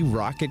Joey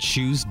Rocket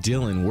Shoes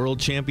Dillon, world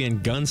champion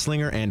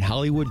gunslinger and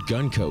Hollywood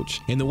gun coach.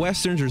 In the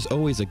Westerns, there's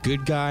always a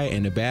good guy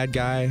and a bad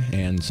guy,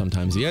 and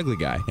sometimes the ugly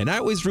guy. And I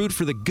always root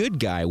for the good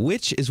guy,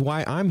 which is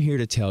why I'm here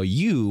to tell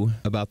you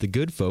about the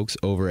good folks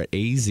over at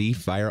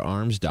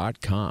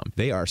azfirearms.com.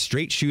 They are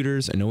straight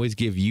shooters and always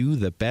give you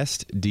the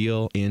best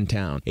deal in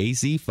town.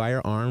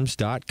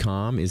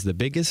 azfirearms.com is the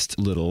biggest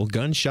little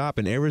gun shop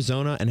in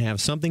Arizona and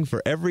have something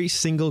for every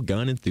single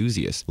gun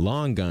enthusiast.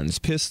 Long guns,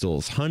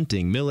 pistols,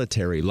 hunting,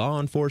 military, law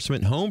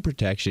enforcement, home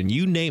protection,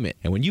 you name it.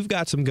 And when you've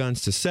got some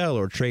guns to sell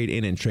or trade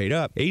in and trade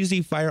up,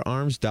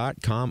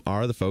 azfirearms.com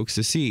are the folks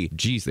to see.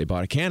 Geez, they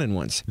bought a cannon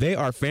once. They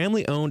are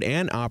family owned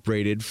and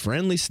operated,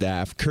 friendly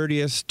staff,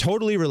 courteous,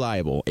 totally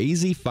reliable.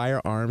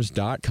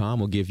 azfirearms.com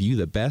will give you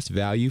the best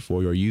value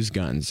for your used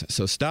guns.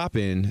 So stop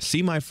in,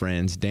 see my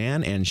friends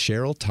Dan and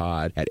Cheryl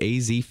Todd at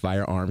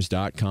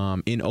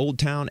azfirearms.com in Old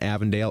Town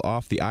Avondale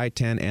off the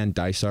I-10 and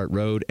Dysart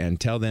Road, and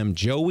tell them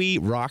Joey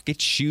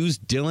Rocket Shoes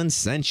Dillon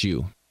sent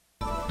you.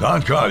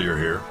 Don Collier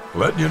here,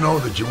 letting you know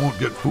that you won't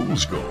get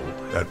fool's gold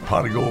at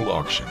Pot of Gold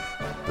Auction.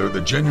 They're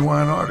the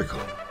genuine article.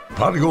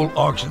 Pot of Gold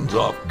auctions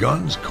off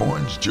guns,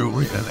 coins,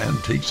 jewelry, and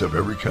antiques of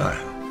every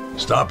kind.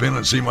 Stop in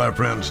and see my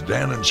friends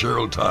Dan and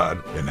Cheryl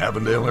Todd in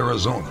Avondale,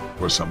 Arizona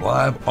for some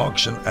live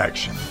auction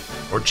action.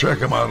 Or check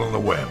them out on the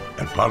web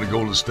at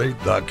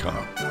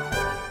potofgoldestate.com.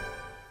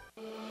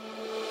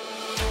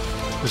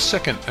 The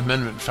Second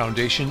Amendment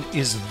Foundation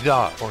is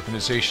the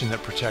organization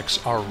that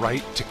protects our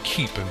right to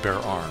keep and bear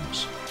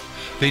arms.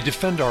 They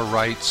defend our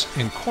rights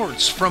in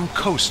courts from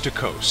coast to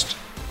coast.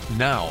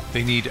 Now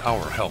they need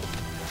our help.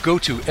 Go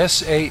to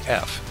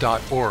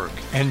saf.org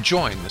and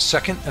join the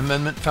Second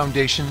Amendment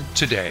Foundation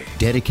today.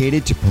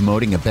 Dedicated to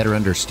promoting a better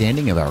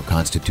understanding of our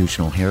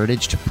constitutional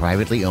heritage to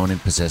privately own and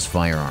possess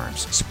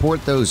firearms.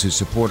 Support those who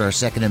support our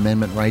Second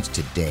Amendment rights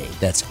today.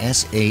 That's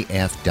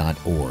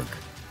saf.org.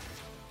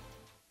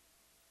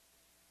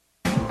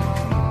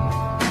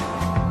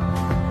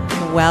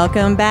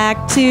 Welcome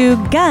back to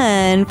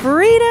Gun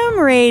Freedom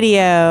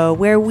Radio,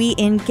 where we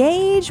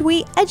engage,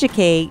 we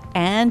educate,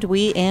 and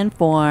we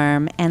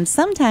inform. And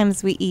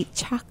sometimes we eat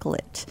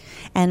chocolate.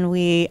 And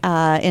we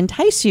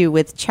entice you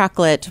with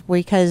chocolate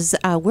because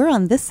we're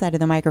on this side of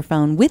the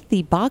microphone with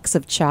the box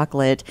of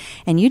chocolate.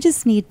 And you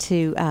just need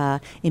to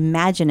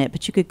imagine it.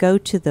 But you could go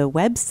to the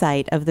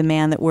website of the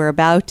man that we're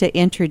about to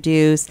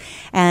introduce.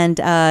 And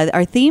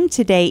our theme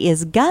today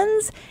is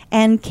guns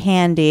and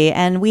candy.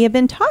 And we have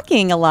been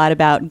talking a lot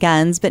about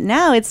guns, but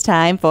now it's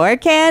time for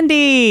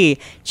candy.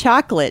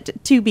 Chocolate,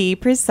 to be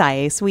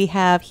precise. We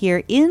have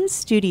here in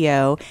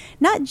studio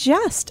not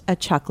just a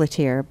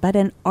chocolatier, but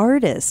an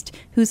artist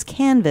whose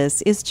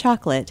canvas is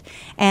chocolate.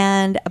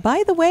 And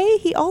by the way,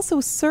 he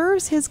also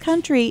serves his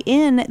country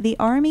in the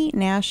Army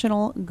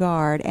National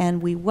Guard.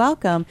 And we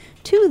welcome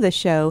to the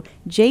show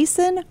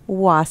Jason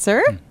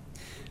Wasser.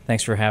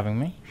 Thanks for having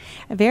me.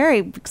 Very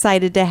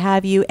excited to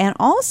have you. And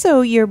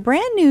also your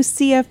brand new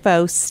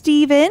CFO,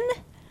 Stephen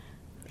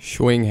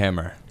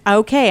Schwinghammer.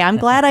 Okay, I'm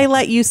glad I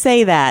let you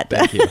say that.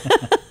 Thank you.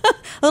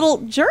 A little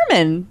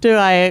German, do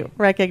I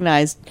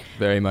recognize?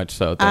 Very much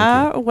so,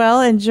 thank you.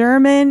 Well, in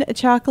German,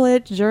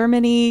 chocolate,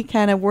 Germany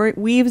kind of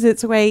weaves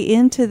its way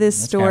into this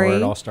That's story. Kind of where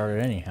it all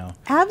started anyhow.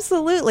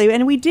 Absolutely,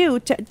 and we do.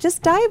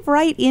 Just dive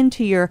right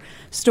into your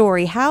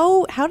story.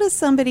 How does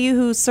somebody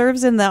who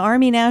serves in the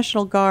Army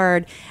National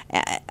Guard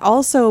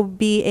also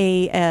be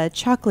a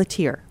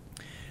chocolatier?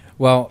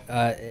 Well,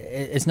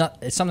 it's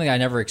something I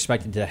never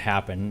expected to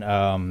happen.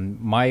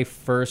 My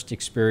first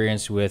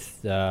experience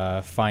with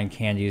fine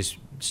candies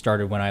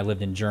started when I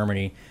lived in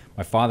Germany.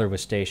 My father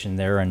was stationed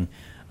there, and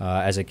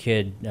as a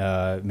kid,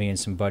 me and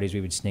some buddies,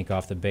 we would sneak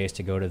off the base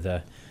to go to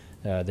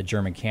the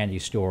German candy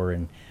store,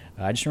 and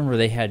I just remember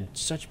they had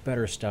such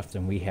better stuff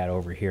than we had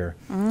over here.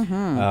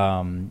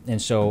 Mm-hmm.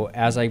 And so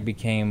as I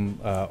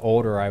became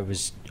older, I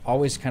was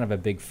always kind of a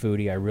big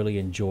foodie. I really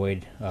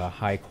enjoyed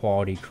high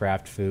quality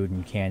craft food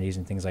and candies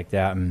and things like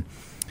that. And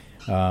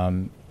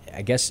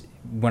I guess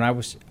when I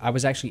was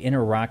actually in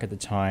Iraq at the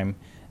time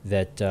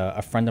that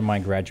a friend of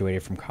mine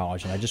graduated from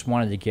college, and I just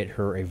wanted to get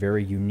her a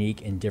very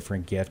unique and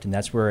different gift, and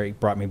that's where it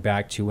brought me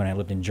back to when I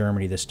lived in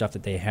Germany, the stuff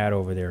that they had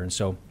over there. And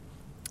so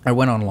I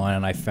went online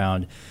and I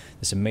found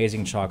this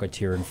amazing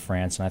chocolatier in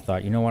France, and I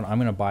thought, you know what, I'm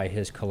going to buy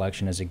his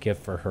collection as a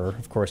gift for her.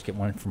 Of course, get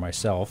one for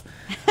myself.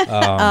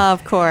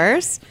 Of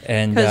course,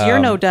 because you're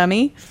no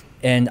dummy.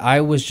 And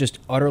I was just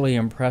utterly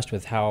impressed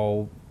with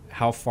how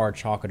far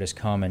chocolate has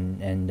come,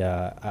 and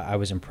I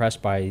was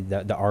impressed by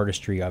the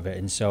artistry of it.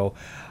 And so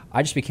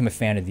I just became a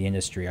fan of the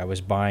industry. I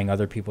was buying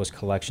other people's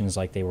collections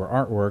like they were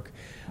artwork.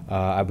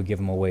 I would give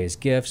them away as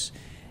gifts.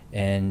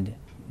 And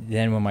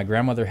then when my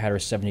grandmother had her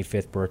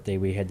 75th birthday,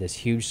 we had this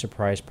huge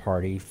surprise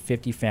party.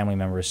 50 family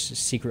members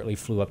secretly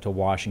flew up to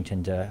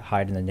Washington to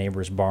hide in the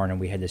neighbor's barn, and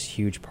we had this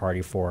huge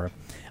party for her.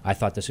 I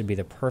thought this would be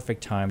the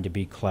perfect time to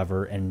be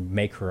clever and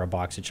make her a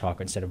box of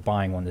chocolate instead of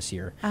buying one this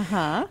year.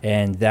 Uh-huh.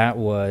 And that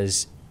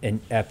was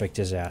an epic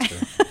disaster.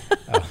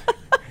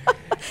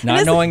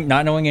 Not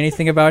knowing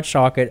anything about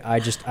chocolate,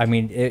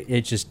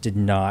 it just did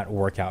not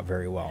work out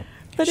very well.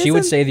 But she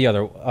would say the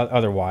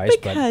otherwise,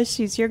 because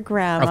she's your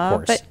grandma.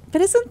 Of course.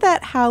 But isn't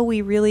that how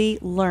we really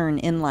learn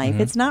in life?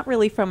 Mm-hmm. It's not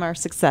really from our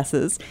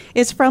successes;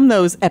 it's from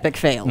those epic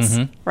fails,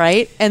 mm-hmm.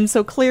 right? And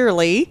so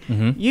clearly,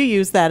 mm-hmm. you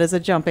use that as a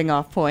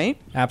jumping-off point.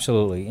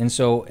 Absolutely. And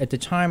so at the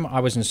time,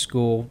 I was in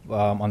school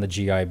on the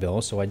GI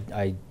Bill, so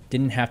I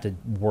didn't have to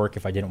work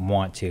if I didn't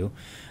want to.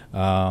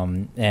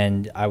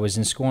 And I was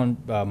in school in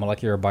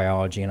molecular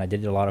biology, and I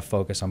did a lot of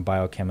focus on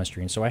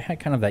biochemistry. And so I had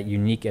kind of that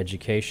unique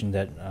education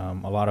that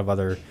a lot of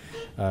other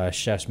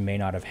chefs may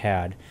not have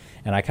had.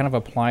 And I kind of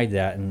applied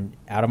that, and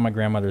out of my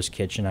grandmother's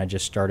kitchen, I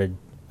just started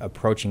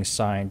approaching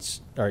science,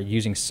 or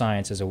using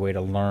science as a way to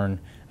learn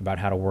about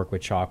how to work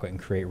with chocolate and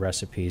create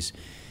recipes.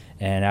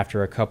 And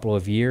after a couple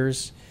of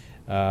years,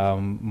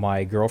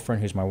 my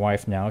girlfriend, who's my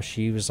wife now,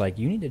 she was like,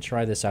 you need to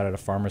try this out at a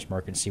farmer's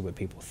market and see what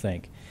people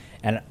think.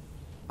 And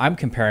I'm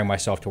comparing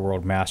myself to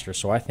world masters,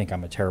 so I think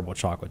I'm a terrible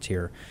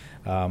chocolatier.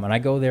 And I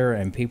go there,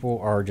 and people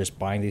are just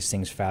buying these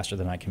things faster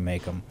than I can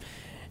make them.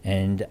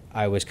 And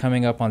I was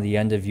coming up on the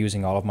end of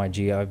using all of my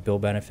GI Bill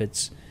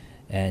benefits,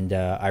 and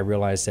I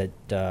realized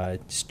that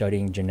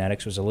studying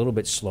genetics was a little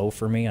bit slow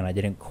for me, and I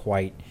didn't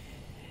quite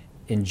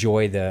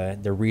enjoy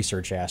the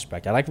research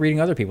aspect. I like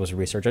reading other people's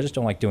research. I just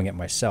don't like doing it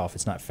myself.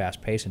 It's not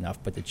fast-paced enough.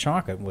 But the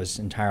chocolate was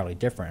entirely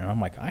different. And I'm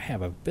like, I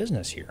have a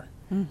business here.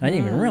 Mm-hmm. I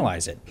didn't even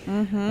realize it.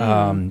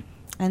 Mm-hmm.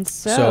 And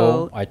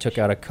so I took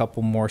out a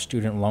couple more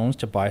student loans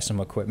to buy some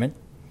equipment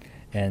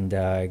and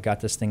got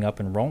this thing up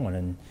and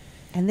rolling.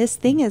 And this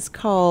thing is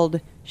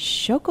called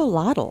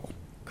Chocolatl.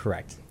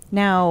 Correct.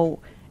 Now,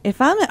 if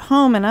I'm at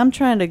home and I'm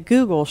trying to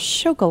Google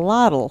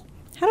Chocolatl,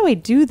 how do I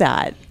do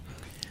that?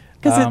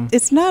 Because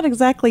it's not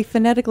exactly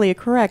phonetically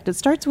correct. It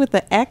starts with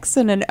an X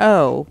and an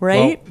O,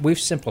 right? Well, we've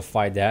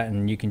simplified that,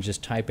 and you can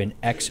just type in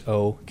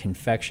XO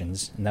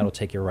Confections, and that'll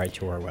take you right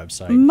to our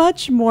website.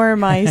 Much more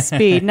my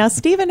speed. Now,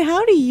 Stephen,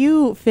 how do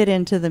you fit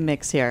into the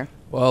mix here?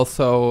 Well,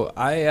 so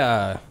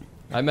I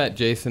met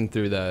Jason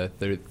through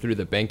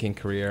the banking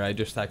career. I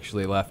just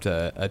actually left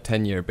a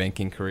 10-year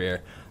banking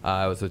career.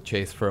 I was with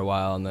Chase for a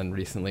while, and then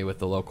recently with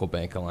the local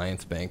bank,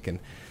 Alliance Bank, and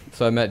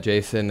so I met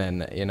Jason,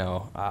 and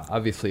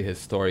obviously his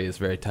story is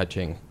very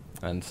touching,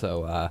 and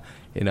so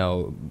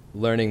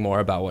learning more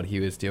about what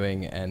he was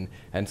doing and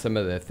some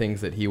of the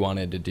things that he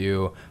wanted to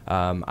do,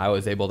 I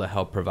was able to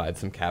help provide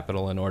some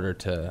capital in order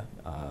to.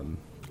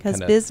 Because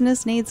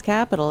business needs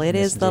capital. It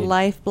is the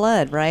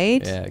lifeblood,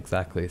 right? Yeah,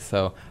 exactly.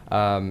 So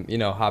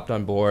hopped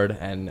on board,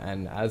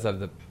 and as of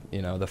the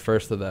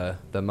first of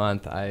the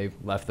month, I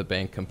left the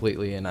bank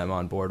completely, and I'm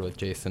on board with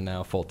Jason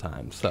now full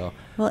time. So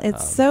well,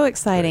 it's so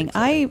exciting.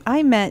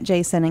 I met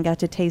Jason and got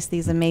to taste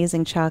these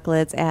amazing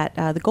chocolates at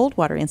the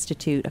Goldwater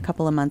Institute a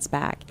couple of months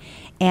back,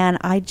 and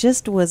I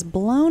just was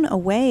blown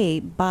away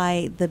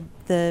by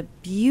the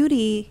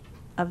beauty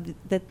of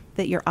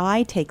that your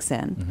eye takes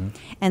in. Mm-hmm.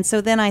 And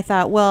so then I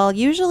thought, well,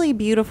 usually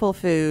beautiful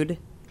food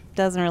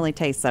doesn't really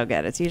taste so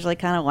good. It's usually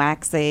kind of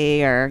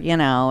waxy, or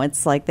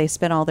it's like they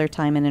spend all their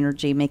time and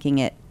energy making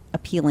it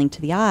appealing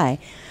to the eye.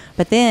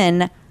 But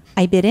then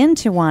I bit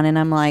into one and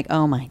I'm like,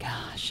 oh my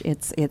gosh,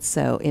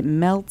 it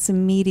melts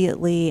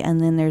immediately, and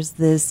then there's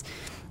this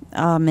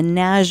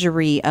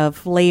menagerie of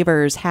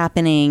flavors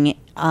happening.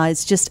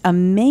 It's just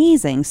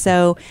amazing.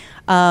 So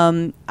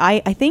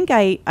I think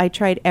I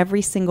tried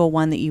every single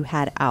one that you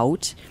had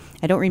out.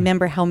 I don't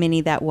remember how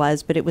many that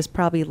was, but it was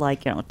probably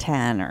like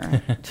 10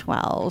 or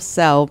 12.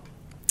 So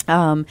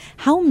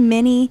how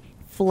many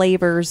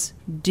flavors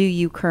do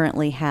you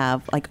currently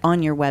have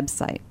on your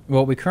website?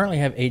 Well, we currently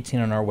have 18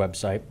 on our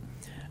website.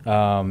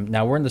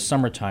 Now we're in the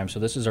summertime, so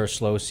this is our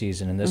slow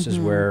season, and this is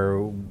where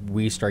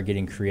we start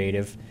getting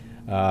creative.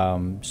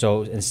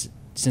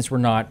 Since we're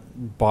not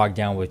bogged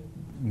down with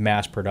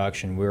mass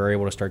production, we were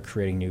able to start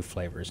creating new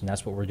flavors, and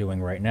that's what we're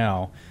doing right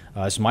now.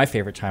 It's my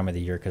favorite time of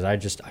the year because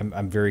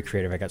I'm very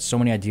creative. I got so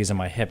many ideas in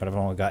my head, but I've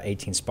only got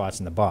 18 spots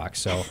in the box.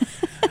 So,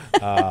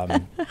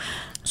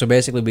 so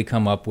basically, we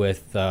come up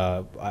with.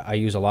 I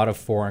use a lot of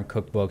foreign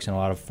cookbooks and a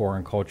lot of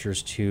foreign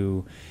cultures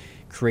to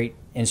create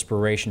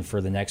inspiration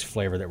for the next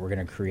flavor that we're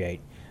going to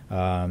create.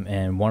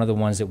 And one of the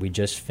ones that we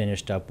just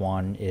finished up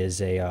on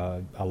is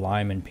a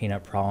lime and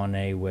peanut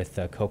praline with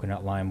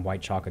coconut lime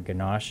white chocolate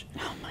ganache.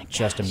 Oh my gosh.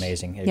 Just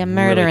amazing. You're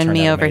murdering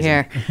me over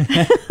here.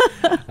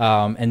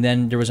 And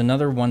then there was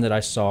another one that I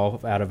saw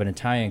out of an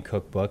Italian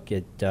cookbook.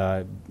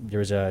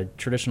 There's a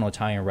traditional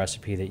Italian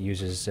recipe that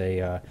uses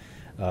a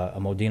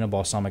Modena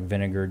balsamic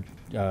vinegar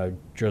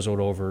drizzled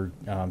over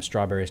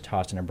strawberries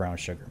tossed in a brown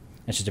sugar.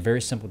 It's just a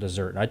very simple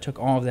dessert. And I took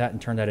all of that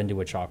and turned that into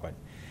a chocolate.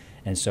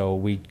 And so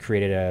we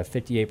created a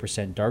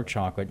 58% dark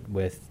chocolate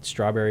with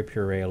strawberry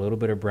puree, a little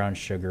bit of brown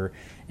sugar,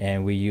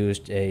 and we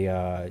used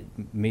a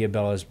Mia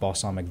Bella's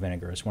balsamic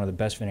vinegar. It's one of the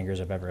best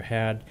vinegars I've ever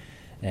had,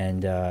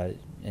 and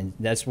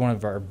that's one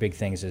of our big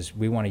things is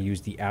we want to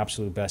use the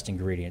absolute best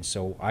ingredients.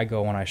 So I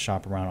go when I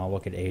shop around, I'll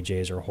look at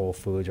AJ's or Whole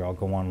Foods, or I'll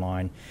go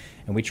online,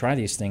 and we try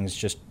these things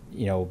just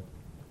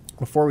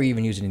before we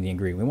even use it in the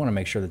ingredient. We want to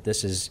make sure that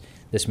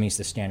this meets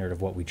the standard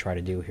of what we try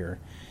to do here.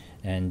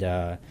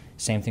 And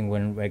same thing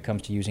when it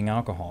comes to using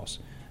alcohols.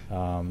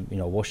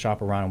 We'll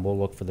shop around and we'll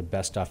look for the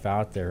best stuff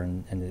out there.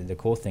 And the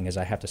cool thing is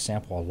I have to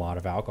sample a lot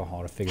of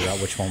alcohol to figure out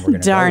which one we're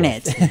going to Darn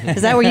it.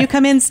 Is that where you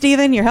come in,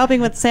 Stephen? You're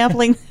helping with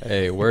sampling?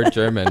 Hey, we're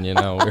German,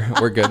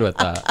 we're good with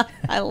that.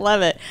 I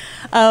love it.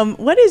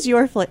 What is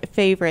your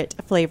favorite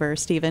flavor,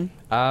 Stephen?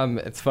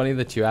 It's funny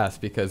that you asked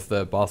because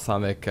the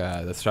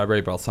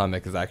strawberry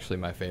balsamic is actually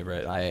my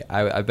favorite.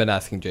 I've been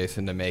asking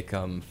Jason to make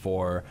them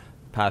for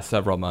past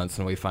several months,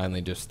 and we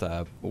finally just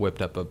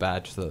whipped up a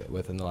batch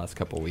within the last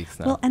couple of weeks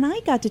now. Well, and I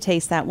got to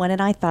taste that one,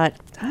 and I thought,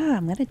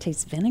 I'm going to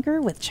taste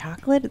vinegar with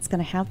chocolate. It's going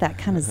to have that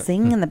kind of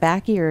zing in the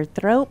back of your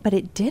throat, but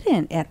it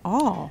didn't at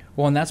all.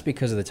 Well, and that's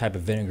because of the type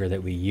of vinegar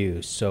that we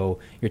use. So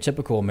your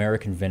typical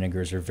American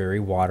vinegars are very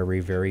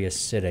watery, very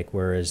acidic,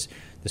 whereas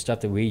the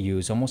stuff that we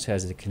use almost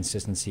has the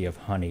consistency of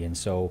honey. And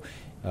so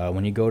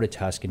when you go to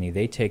Tuscany,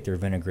 they take their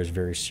vinegars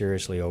very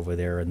seriously over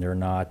there, and they're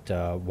not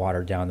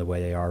watered down the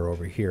way they are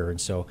over here. And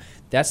so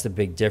that's the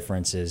big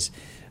difference is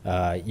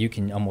you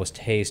can almost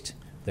taste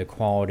the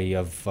quality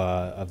of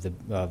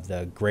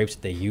the grapes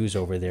that they use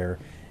over there.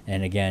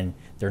 And again,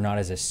 they're not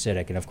as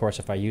acidic. And of course,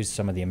 if I used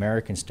some of the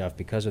American stuff,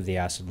 because of the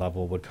acid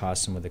level, it would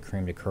cause some of the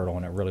cream to curdle,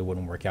 and it really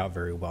wouldn't work out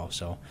very well.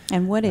 So.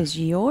 And what is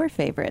your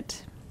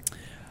favorite?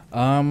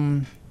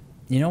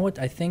 You know what?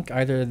 I think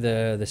either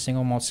the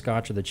single malt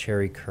Scotch or the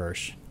cherry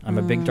Kirsch. I'm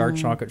a big dark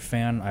chocolate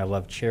fan. I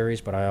love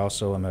cherries, but I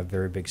also am a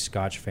very big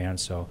Scotch fan.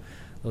 So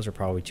those are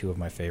probably two of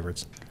my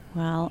favorites.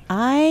 Well,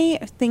 I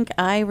think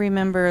I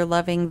remember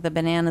loving the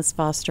Bananas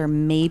Foster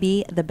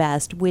maybe the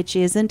best, which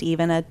isn't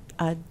even a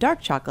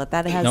dark chocolate.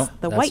 That has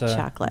the white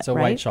chocolate, It's a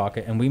white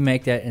chocolate, and we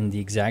make that in the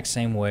exact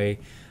same way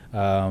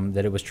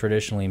that it was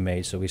traditionally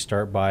made. So we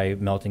start by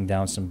melting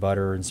down some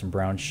butter and some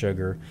brown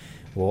sugar.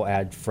 We'll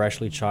add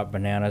freshly chopped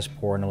bananas,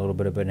 pour in a little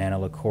bit of banana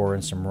liqueur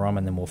and some rum,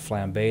 and then we'll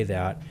flambe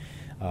that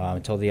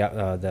until the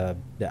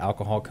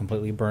alcohol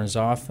completely burns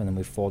off, and then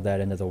we fold that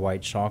into the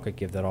white chocolate,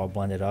 give that all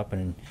blended up,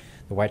 and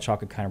the white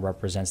chocolate kind of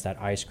represents that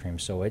ice cream.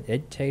 So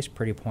it tastes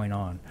pretty point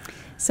on.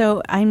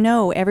 So I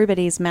know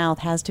everybody's mouth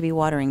has to be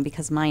watering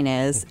because mine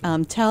is.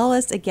 Tell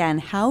us again,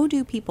 how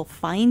do people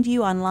find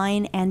you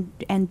online,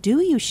 and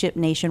do you ship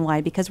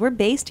nationwide? Because we're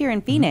based here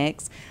in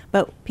Phoenix,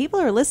 but people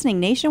are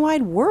listening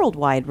nationwide,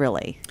 worldwide,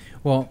 really.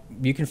 Well,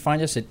 you can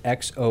find us at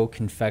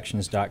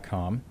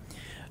xoconfections.com.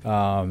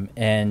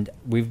 And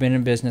we've been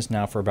in business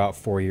now for about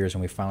 4 years,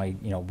 and we finally,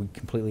 we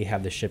completely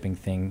have the shipping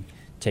thing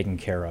taken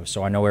care of.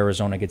 So I know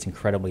Arizona gets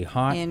incredibly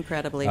hot.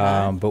 Incredibly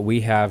hot. But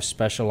we have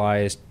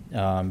specialized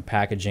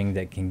packaging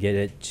that can get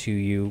it to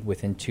you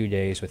within 2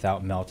 days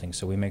without melting.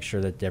 So we make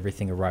sure that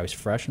everything arrives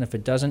fresh. And if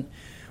it doesn't,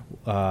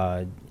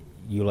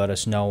 you let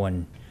us know,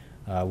 and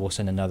we'll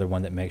send another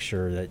one that makes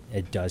sure that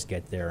it does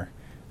get there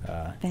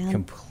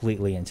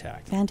completely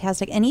intact.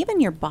 Fantastic. And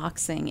even your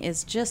boxing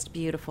is just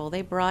beautiful.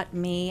 They brought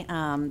me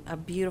a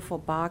beautiful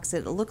box.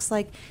 It looks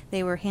like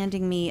they were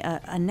handing me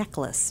a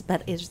necklace,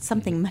 but it's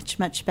something much,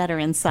 much better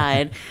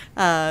inside.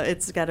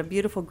 It's got a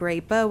beautiful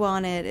gray bow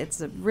on it.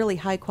 It's a really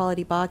high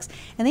quality box.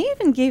 And they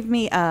even gave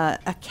me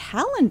a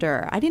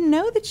calendar. I didn't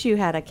know that you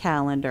had a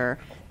calendar.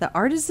 The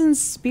Artisan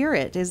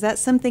Spirit. Is that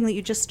something that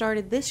you just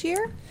started this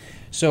year?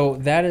 So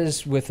that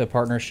is with a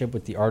partnership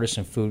with the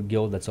Artisan Food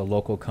Guild. That's a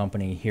local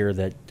company here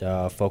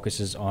that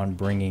focuses on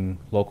bringing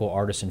local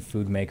artisan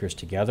food makers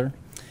together.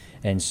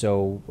 And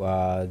so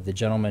the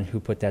gentleman who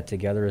put that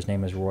together, his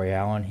name is Roy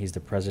Allen. He's the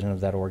president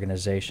of that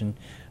organization.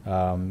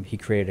 He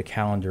created a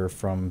calendar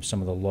from some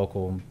of the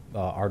local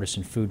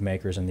artisan food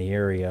makers in the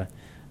area,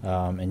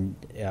 and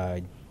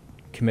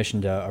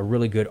commissioned a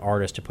really good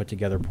artist to put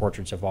together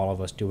portraits of all of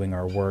us doing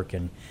our work,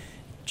 and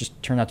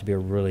just turned out to be a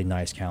really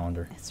nice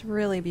calendar. It's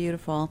really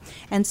beautiful.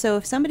 And so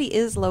if somebody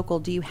is local,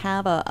 do you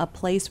have a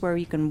place where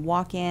you can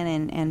walk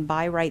in and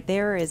buy right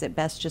there, or is it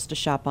best just to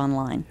shop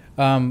online?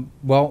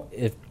 Well,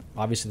 if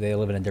obviously they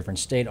live in a different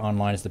state,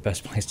 online is the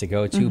best place to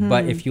go to.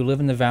 But if you live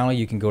in the Valley,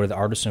 you can go to the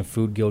Artisan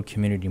Food Guild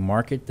Community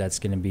Market. That's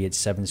going to be at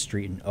 7th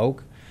Street in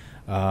Oak.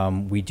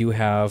 We do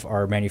have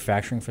our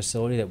manufacturing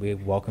facility that we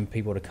welcome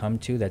people to come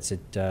to. That's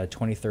at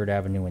 23rd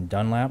Avenue in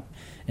Dunlap.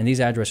 And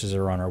these addresses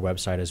are on our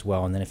website as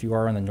well. And then if you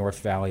are in the North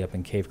Valley up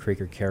in Cave Creek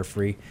or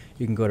Carefree,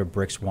 you can go to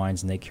Bricks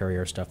Wines, and they carry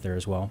our stuff there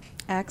as well.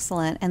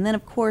 Excellent. And then,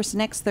 of course,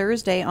 next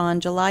Thursday on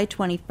July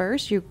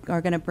 21st, you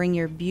are going to bring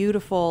your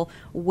beautiful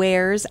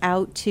wares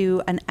out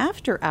to an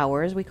after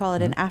hours. We call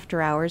it an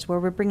after hours, where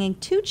we're bringing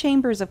two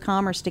chambers of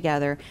commerce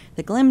together,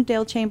 the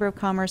Glendale Chamber of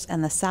Commerce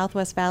and the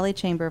Southwest Valley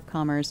Chamber of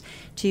Commerce,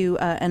 to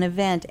an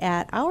event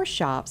at our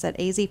shops at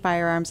AZ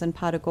Firearms and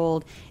Pot of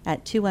Gold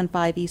at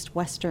 215 East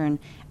Western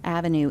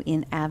Avenue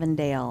in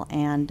Avondale.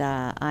 And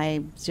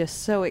I'm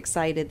just so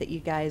excited that you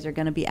guys are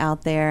going to be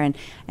out there, and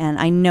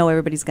I know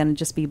everybody's going to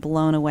just be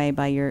blown away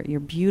by your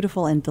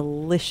beautiful and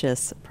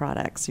delicious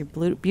products, your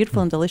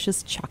beautiful and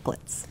delicious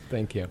chocolates.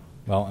 Thank you.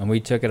 Well, and we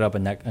took it up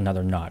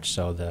another notch,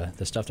 so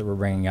the stuff that we're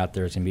bringing out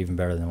there is going to be even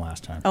better than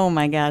last time. Oh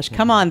my gosh,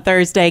 come on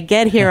Thursday,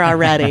 get here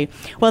already.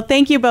 Well,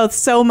 thank you both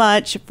so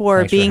much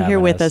for being here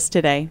with us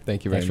today.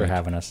 Thank you very much. Thanks for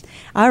having us.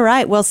 All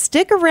right, well,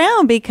 stick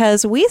around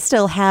because we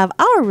still have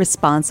our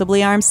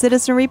Responsibly Armed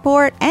Citizen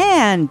Report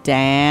and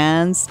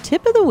Dan's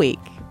Tip of the Week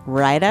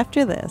right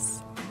after this.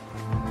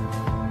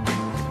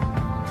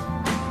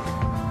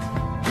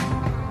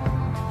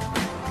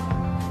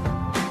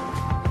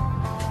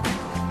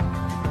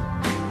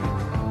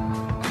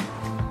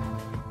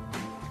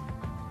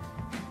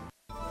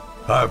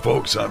 Hi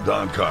folks, I'm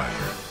Don Carter.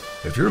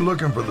 If you're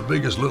looking for the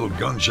biggest little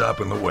gun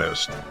shop in the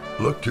West,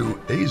 look to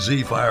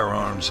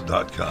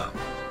azfirearms.com.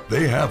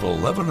 They have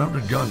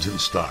 1,100 guns in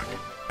stock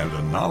and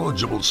a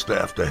knowledgeable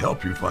staff to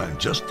help you find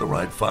just the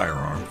right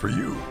firearm for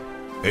you.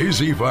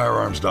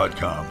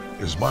 azfirearms.com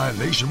is my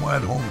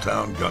nationwide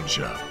hometown gun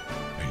shop,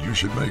 and you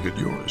should make it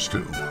yours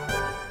too.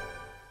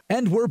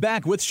 And we're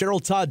back with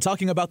Cheryl Todd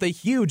talking about the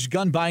huge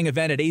gun buying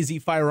event at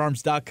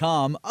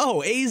azfirearms.com.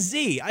 Oh, AZ.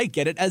 I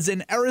get it, as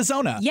in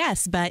Arizona.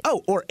 Yes, but...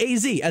 Oh, or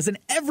AZ, as in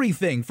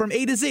everything from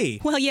A to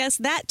Z. Well, yes,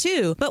 that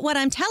too. But what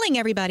I'm telling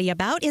everybody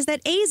about is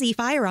that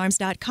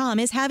azfirearms.com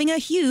is having a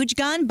huge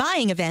gun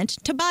buying event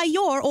to buy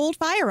your old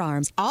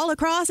firearms all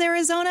across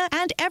Arizona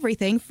and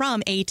everything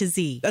from A to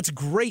Z. That's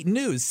great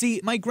news.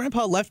 See, my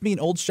grandpa left me an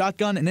old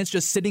shotgun, and it's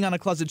just sitting on a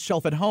closet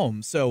shelf at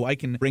home, so I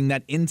can bring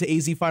that into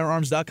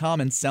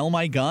azfirearms.com and sell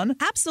my gun?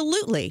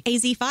 Absolutely.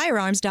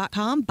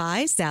 azfirearms.com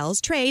buys,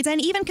 sells, trades, and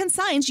even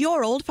consigns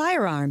your old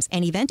firearms.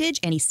 Any vintage,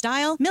 any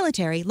style,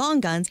 military, long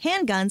guns,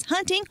 handguns,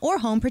 hunting, or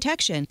home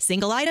protection.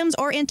 Single items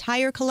or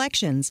entire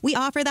collections. We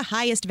offer the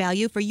highest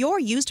value for your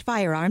used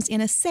firearms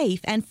in a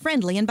safe and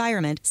friendly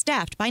environment,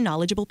 staffed by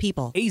knowledgeable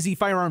people.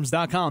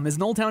 azfirearms.com is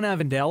in Old Town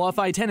Avondale off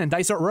I-10 and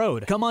Dysart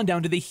Road. Come on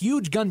down to the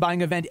huge gun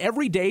buying event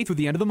every day through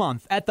the end of the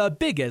month at the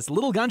biggest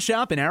little gun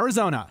shop in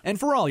Arizona. And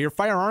for all your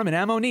firearm and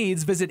ammo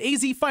needs, visit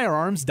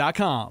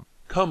azfirearms.com.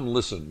 Come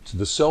listen to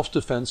the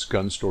Self-Defense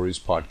Gun Stories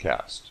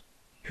podcast.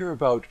 Hear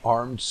about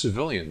armed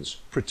civilians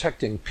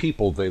protecting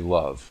people they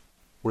love.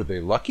 Were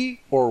they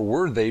lucky or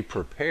were they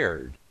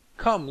prepared?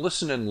 Come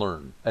listen and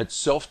learn at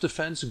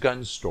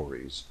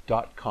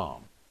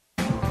selfdefensegunstories.com.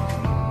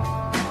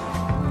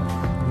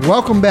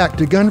 Welcome back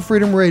to Gun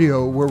Freedom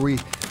Radio, where we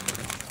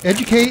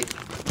educate.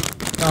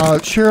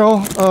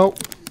 Cheryl,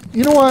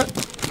 you know what?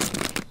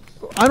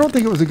 I don't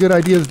think it was a good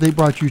idea that they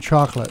brought you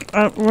chocolate.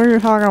 What are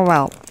you talking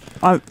about?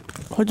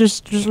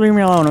 Just leave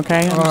me alone,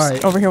 okay? I'm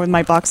just over here with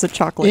my box of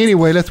chocolates.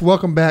 Anyway, let's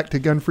welcome back to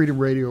Gun Freedom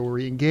Radio, where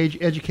we engage,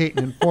 educate,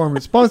 and inform.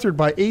 It's sponsored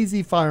by AZ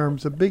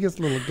Firearms, the biggest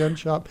little gun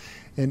shop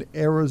in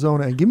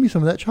Arizona. And give me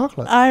some of that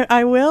chocolate.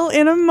 I will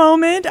in a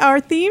moment.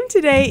 Our theme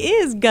today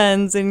is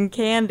guns and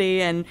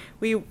candy, and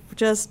we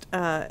just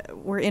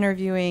were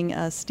interviewing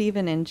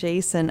Stephen and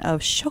Jason of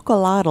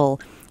Chocolatl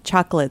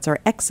chocolates, or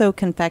Exo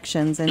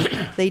Confections, and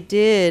they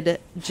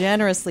did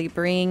generously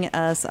bring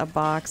us a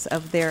box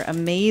of their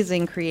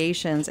amazing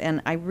creations.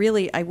 And I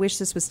wish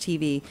this was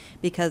TV,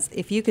 because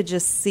if you could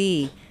just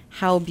see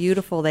how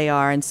beautiful they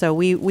are. And so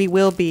we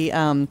will be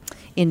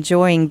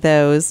enjoying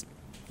those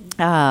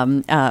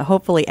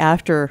hopefully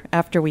after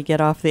we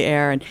get off the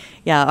air. And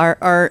yeah,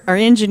 our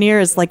engineer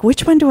is like,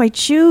 which one do I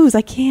choose?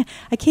 I can't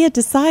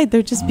decide.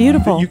 They're just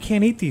beautiful. You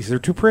can't eat these. They're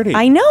too pretty.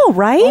 I know,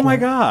 right? Oh my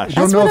gosh.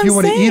 Don't know if you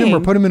want to eat them or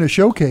put them in a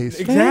showcase.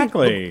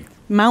 Exactly.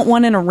 Mount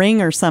one in a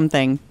ring or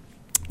something.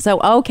 So,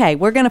 okay,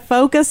 we're going to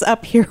focus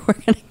up here. We're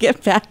going to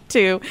get back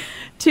to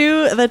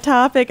the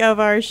topic of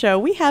our show.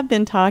 We have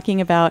been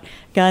talking about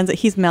guns.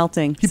 He's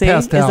melting. He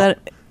passed out.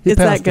 Is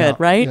that good,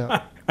 right?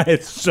 Yeah.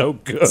 It's so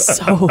good.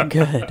 So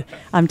good.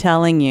 I'm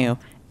telling you.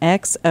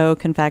 XO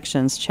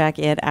Confections. Check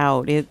it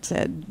out. It's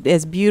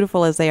as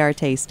beautiful as they are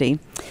tasty.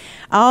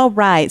 All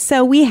right.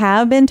 So we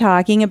have been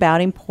talking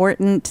about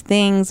important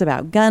things,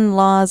 about gun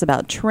laws,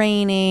 about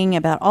training,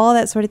 about all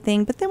that sort of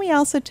thing. But then we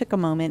also took a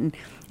moment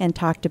and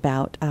talked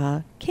about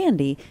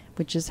candy,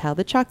 which is how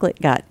the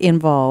chocolate got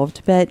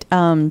involved. But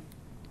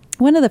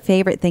one of the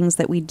favorite things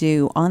that we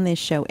do on this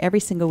show every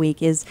single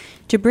week is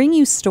to bring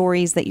you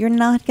stories that you're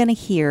not going to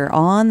hear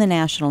on the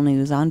national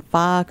news, on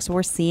Fox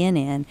or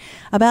CNN,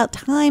 about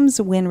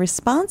times when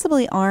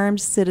responsibly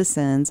armed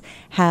citizens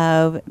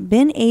have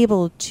been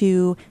able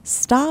to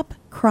stop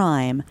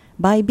crime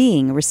by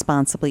being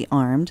responsibly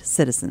armed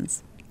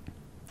citizens.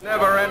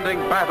 Never-ending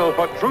battle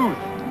for truth,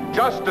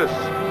 justice,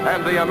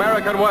 and the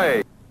American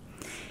way.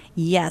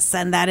 Yes,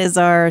 and that is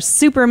our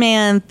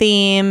Superman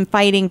theme,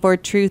 fighting for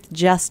truth,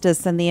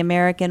 justice, and the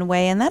American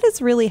way. And that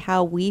is really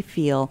how we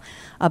feel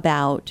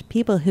about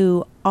people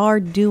who are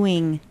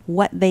doing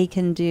what they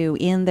can do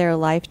in their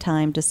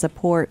lifetime to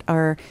support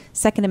our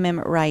Second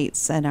Amendment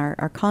rights and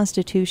our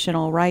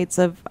constitutional rights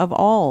of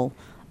all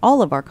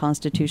of our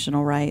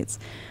constitutional rights.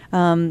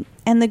 And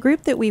the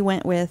group that we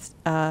went with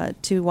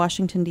to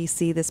Washington,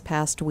 D.C. this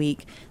past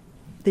week,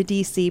 the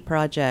D.C.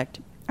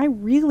 Project, I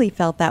really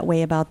felt that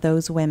way about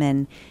those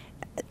women.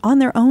 On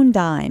their own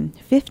dime,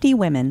 50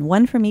 women,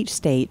 one from each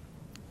state,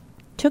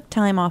 took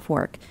time off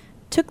work,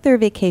 took their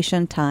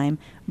vacation time,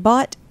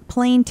 bought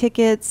plane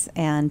tickets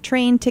and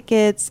train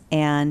tickets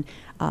and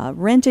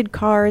rented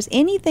cars,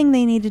 anything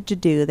they needed to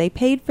do. They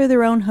paid for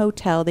their own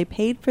hotel. They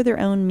paid for their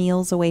own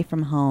meals away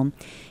from home,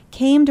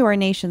 came to our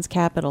nation's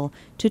capital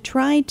to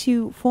try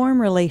to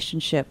form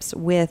relationships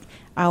with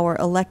our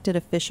elected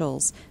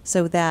officials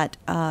so that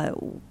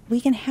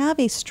we can have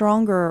a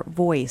stronger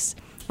voice,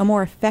 a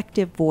more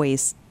effective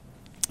voice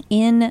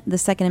in the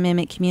Second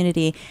Amendment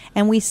community,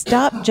 and we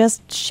stop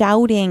just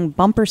shouting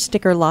bumper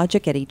sticker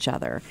logic at each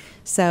other.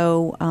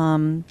 So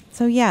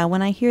yeah,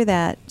 when I hear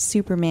that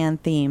Superman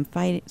theme,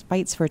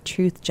 fights for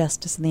truth,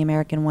 justice, and the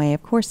American way,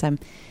 of course I'm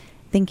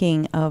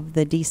thinking of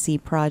the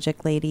DC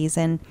Project ladies.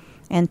 And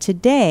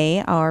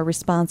today, our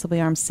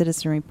Responsibly Armed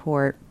Citizen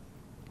Report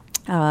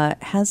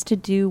has to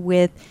do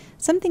with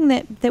something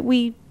that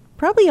we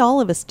probably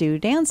all of us do.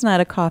 Dan's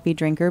not a coffee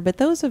drinker, but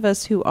those of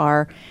us who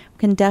are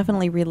can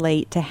definitely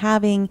relate to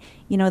having,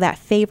 that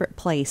favorite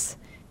place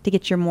to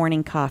get your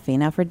morning coffee.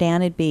 Now, for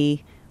Dan, it'd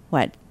be,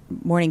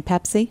 morning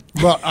Pepsi.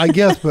 Well, I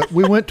guess, but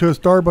we went to a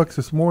Starbucks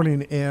this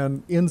morning,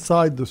 and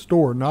inside the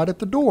store, not at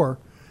the door,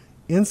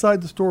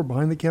 inside the store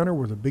behind the counter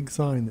was a big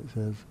sign that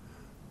says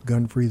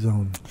gun-free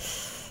zone.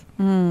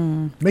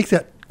 Makes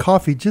that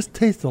coffee just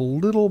taste a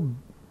little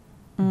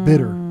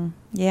bitter.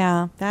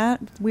 Yeah,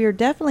 we're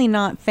definitely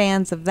not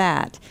fans of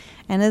that.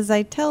 And as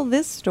I tell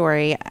this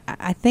story,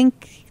 I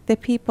think the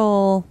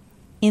people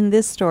in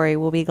this story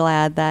will be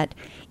glad that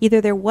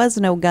either there was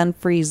no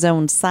gun-free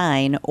zone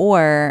sign,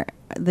 or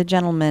the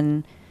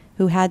gentleman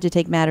who had to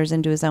take matters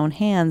into his own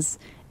hands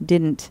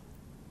didn't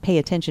pay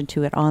attention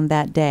to it on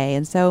that day.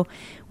 And so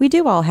we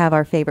do all have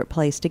our favorite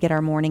place to get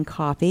our morning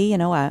coffee,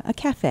 a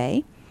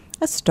cafe,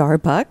 a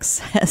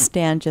Starbucks, as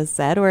Dan just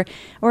said, or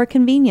a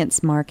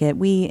convenience market.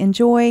 We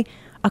enjoy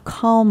a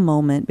calm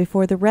moment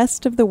before the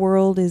rest of the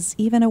world is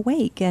even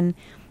awake, and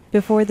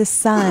before the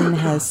sun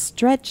has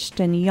stretched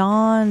and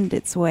yawned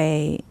its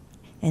way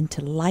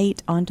into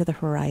light onto the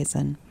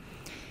horizon.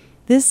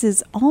 This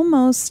is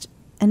almost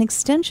an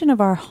extension of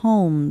our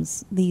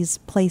homes, these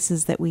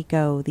places that we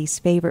go, these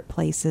favorite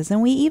places,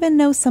 and we even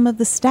know some of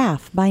the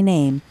staff by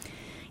name.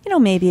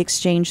 Maybe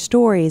exchange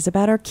stories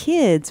about our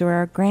kids or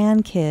our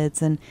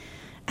grandkids and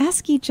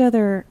ask each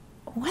other,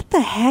 what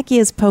the heck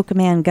is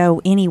Pokemon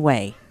Go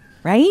anyway,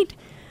 right?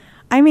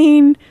 I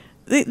mean,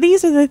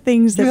 these are the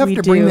things that we do. You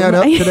have to bring that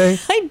up today?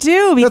 I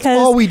do, because... That's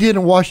all we did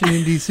in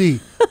Washington, D.C.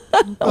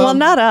 Well,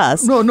 not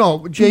us.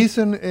 No,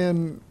 Jason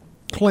and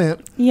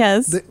Clint.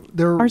 Yes,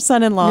 they're our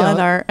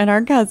son-in-law and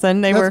our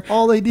cousin. They That's were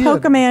all they did.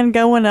 Pokemon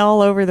going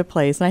all over the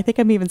place, and I think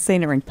I'm even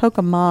saying it wrong.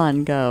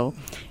 Pokemon Go.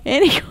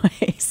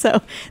 Anyway,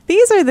 so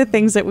these are the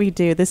things that we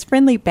do. This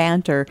friendly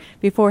banter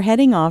before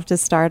heading off to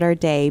start our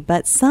day.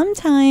 But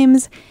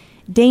sometimes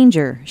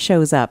danger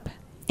shows up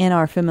in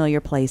our familiar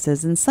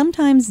places, and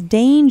sometimes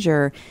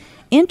danger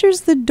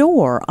enters the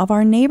door of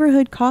our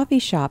neighborhood coffee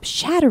shop,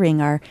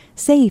 shattering our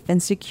safe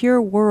and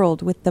secure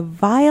world with the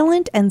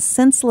violent and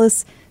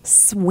senseless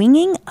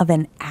swinging of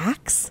an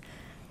axe,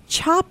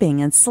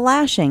 chopping and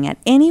slashing at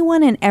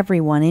anyone and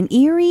everyone, an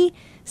eerie,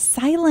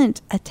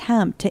 silent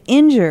attempt to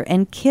injure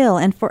and kill,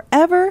 and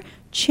forever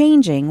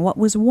changing what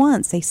was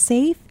once a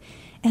safe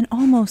and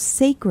almost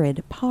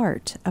sacred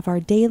part of our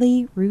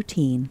daily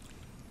routine.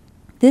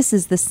 This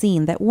is the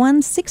scene that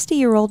one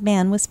 60-year-old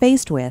man was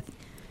faced with.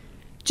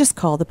 Just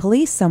call the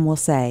police, some will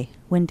say,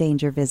 when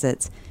danger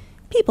visits.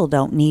 People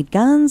don't need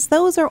guns.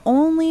 Those are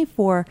only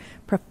for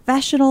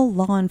professional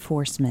law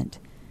enforcement.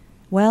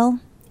 Well,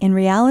 in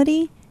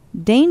reality,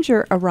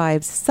 danger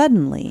arrives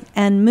suddenly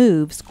and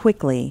moves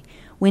quickly.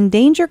 When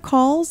danger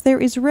calls, there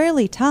is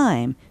rarely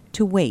time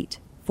to wait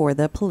for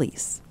the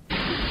police.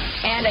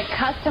 And a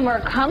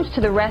customer comes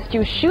to the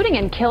rescue, shooting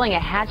and killing a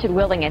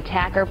hatchet-wielding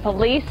attacker.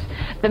 Police,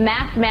 the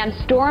masked man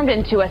stormed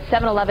into a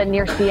 7-Eleven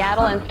near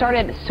Seattle and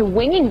started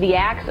swinging the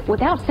axe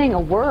without saying a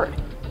word.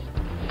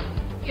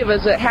 If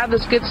us had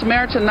this Good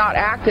Samaritan not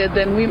acted,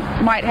 then we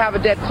might have a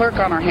dead clerk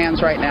on our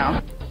hands right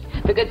now.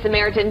 The Good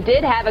Samaritan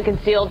did have a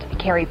concealed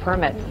carry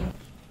permit.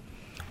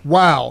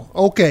 Wow.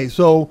 Okay,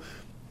 so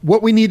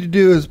what we need to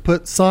do is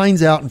put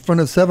signs out in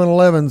front of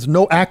 7-Elevens,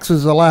 no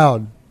axes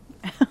allowed.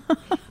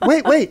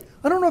 Wait.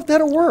 I don't know if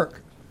that'll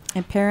work.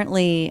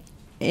 Apparently,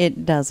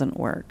 it doesn't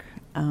work.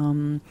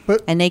 And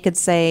they could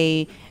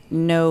say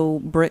no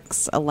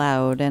bricks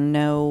allowed and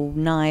no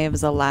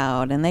knives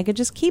allowed, and they could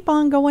just keep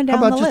on going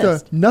down the list. How about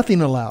just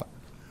nothing allowed?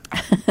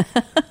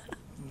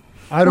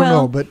 I don't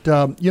know, but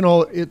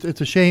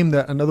it's a shame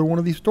that another one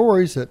of these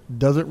stories that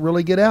doesn't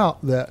really get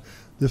out, that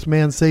this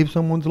man saved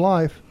someone's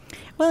life.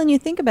 Well, and you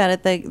think about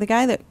it, the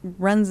guy that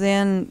runs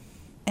in,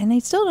 and they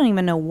still don't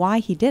even know why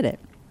he did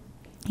it.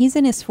 He's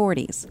in his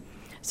 40s.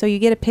 So you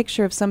get a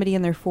picture of somebody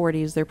in their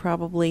 40s. They're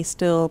probably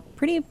still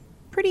pretty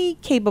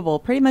capable,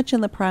 pretty much in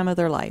the prime of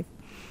their life.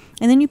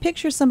 And then you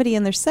picture somebody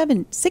in their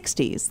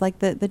 60s, like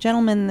the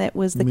gentleman that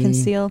was the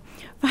concealed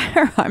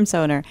firearms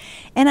owner.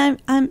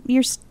 And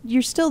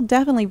you're still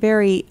definitely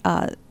very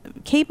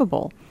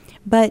capable,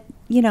 but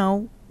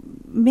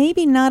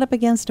maybe not up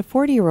against a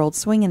 40-year-old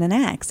swinging an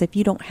axe if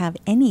you don't have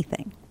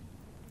anything.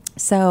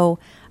 So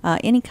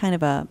any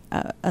kind of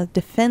a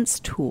defense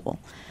tool.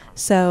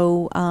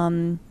 So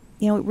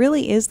it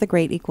really is the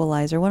great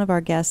equalizer. One of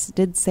our guests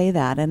did say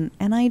that, and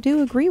I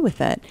do agree with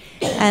it.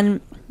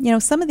 And,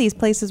 some of these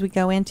places we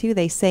go into,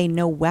 they say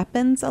no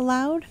weapons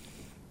allowed.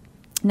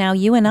 Now,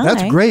 you and I...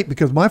 That's great,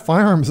 because my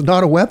firearm is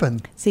not a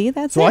weapon. See,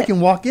 that's so I can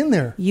walk in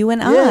there. You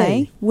and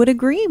I would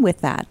agree with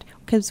that,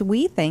 because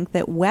we think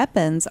that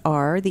weapons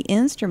are the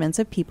instruments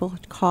of people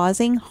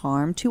causing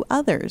harm to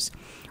others,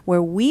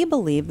 where we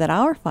believe that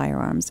our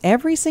firearms,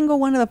 every single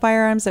one of the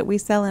firearms that we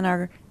sell in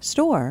our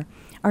store,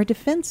 are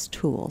defense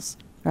tools.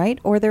 Right?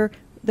 Or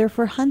they're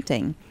for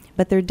hunting,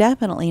 but they're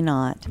definitely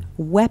not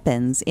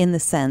weapons in the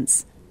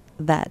sense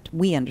that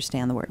we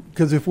understand the word.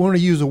 Because if we want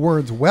to use the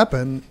words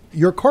weapon,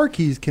 your car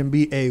keys can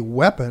be a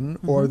weapon,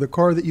 or the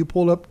car that you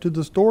pulled up to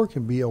the store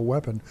can be a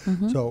weapon.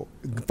 So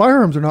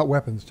firearms are not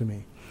weapons to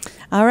me.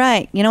 All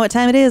right. You know what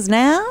time it is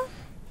now?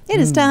 It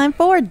is time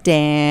for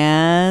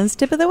Dan's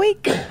Tip of the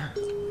Week.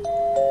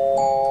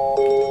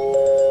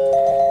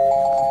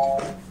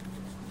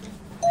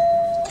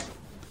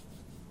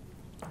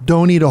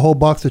 don't eat a whole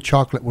box of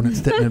chocolate when it's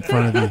sitting in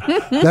front of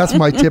you. That's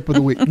my tip of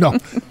the week. No.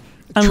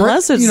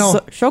 Unless it's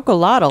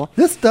chocolate.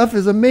 This stuff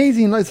is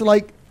amazing. It's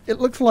like, it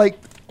looks like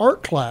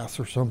art class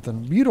or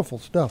something. Beautiful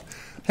stuff.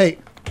 Hey,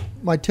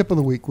 my tip of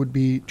the week would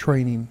be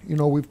training. You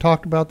know, we've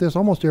talked about this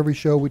almost every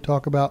show. We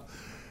talk about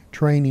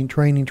training,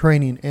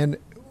 and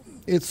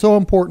it's so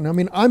important. I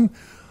mean,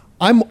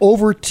 I'm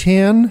over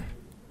 10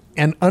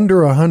 and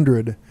under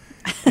 100,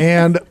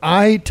 and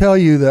I tell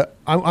you that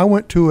I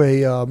went to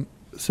a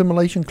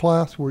simulation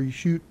class where you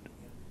shoot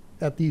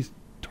at these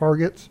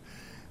targets,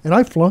 and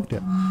I flunked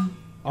it.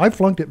 I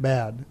flunked it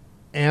bad,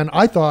 and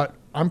I thought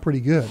I'm pretty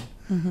good.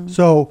 Mm-hmm.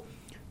 So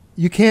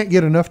you can't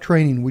get enough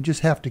training. We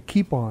just have to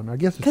keep on. I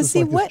guess it's just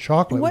like this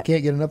chocolate. We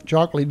can't get enough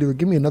chocolate.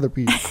 Give me another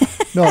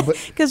piece. No,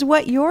 but because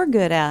what you're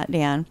good at,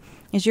 Dan,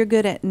 is you're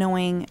good at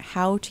knowing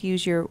how to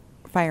use your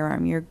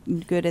firearm. You're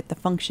good at the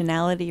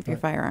functionality of your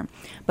firearm.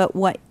 But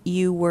what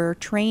you were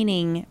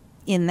training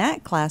in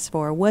that class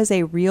for was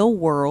a real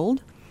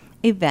world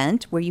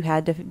event where you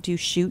had to do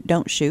shoot,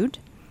 don't shoot.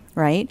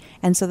 Right?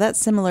 And so that's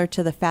similar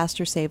to the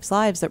Faster Saves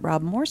Lives that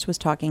Rob Morse was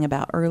talking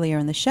about earlier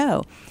in the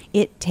show.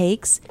 It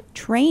takes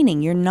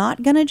training. You're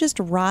not going to just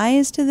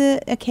rise to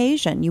the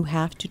occasion. You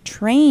have to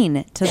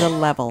train to the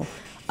level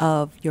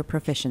of your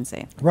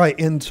proficiency. Right.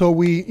 And so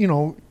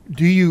when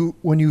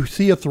you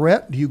see a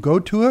threat, do you go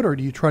to it or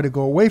do you try to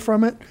go away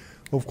from it?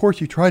 Well, of course,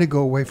 you try to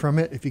go away from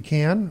it if you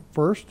can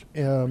first.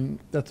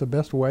 That's the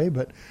best way.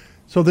 But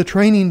so the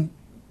training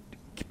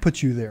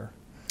puts you there.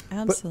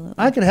 Absolutely.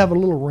 But I could have a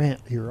little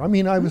rant here. I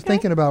mean, I was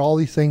thinking about all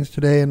these things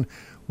today, and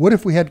what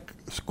if we had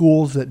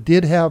schools that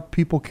did have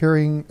people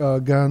carrying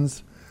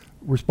guns,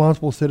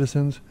 responsible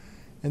citizens,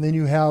 and then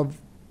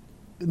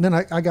then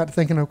I got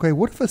thinking, okay,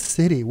 what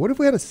if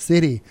we had a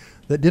city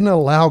that didn't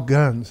allow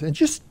guns, and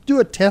just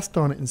do a test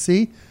on it and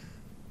see?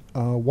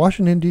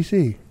 Washington,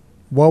 D.C.,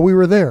 while we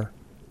were there,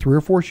 3 or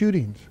 4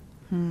 shootings.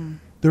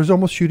 There's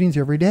almost shootings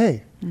every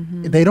day.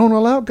 Mm-hmm. They don't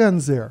allow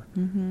guns there.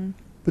 Mm-hmm.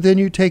 But then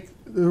you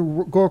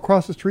go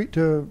across the street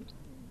to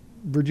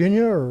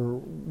Virginia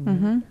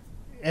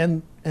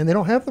and they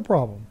don't have the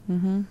problem.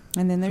 Mm-hmm.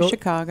 And then there's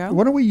Chicago.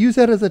 Why don't we use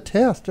that as a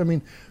test? I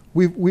mean,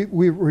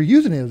 we're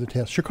using it as a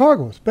test,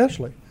 Chicago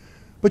especially.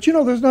 But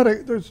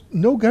there's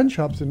no gun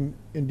shops in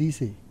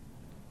D.C.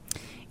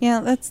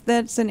 Yeah,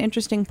 that's an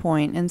interesting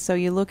point. And so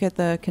you look at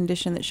the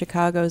condition that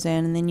Chicago's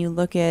in, and then you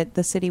look at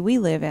the city we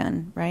live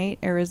in, right?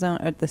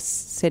 Arizona, the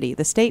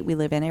state we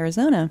live in,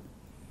 Arizona,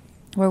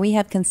 where we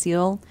have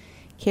concealed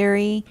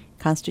carry,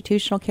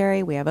 constitutional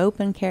carry, we have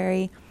open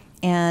carry,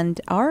 and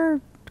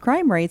our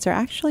crime rates are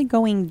actually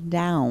going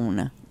down.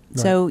 Right.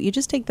 So you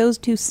just take those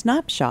 2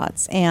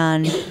 snapshots,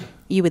 and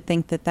you would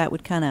think that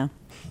would kind of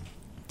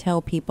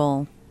tell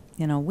people,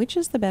 which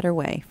is the better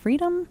way,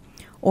 freedom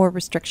or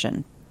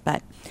restriction.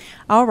 But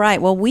all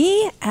right, well,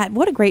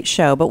 what a great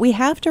show, but we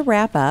have to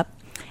wrap up,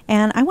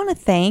 and I want to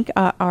thank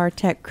our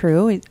tech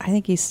crew. I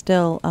think he's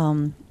still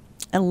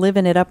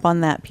living it up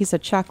on that piece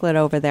of chocolate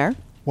over there.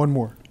 One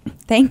more.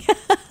 Thank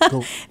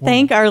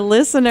our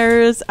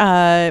listeners.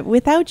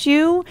 Without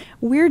you,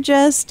 we're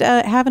just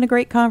having a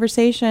great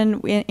conversation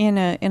in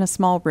a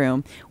small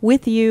room.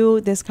 With you,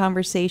 this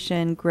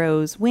conversation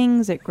grows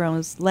wings, it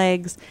grows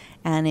legs,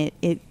 and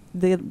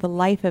the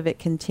life of it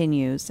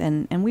continues.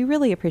 And we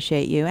really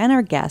appreciate you and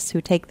our guests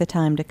who take the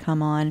time to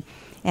come on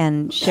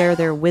and share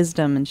their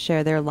wisdom and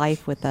share their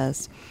life with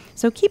us.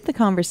 So keep the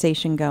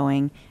conversation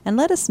going and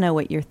let us know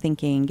what you're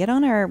thinking. Get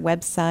on our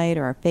website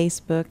or our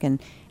Facebook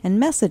and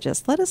message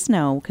us. Let us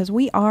know, because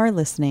we are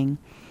listening.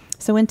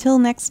 So until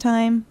next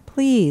time,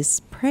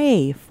 please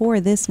pray for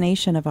this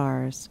nation of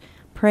ours.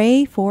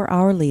 Pray for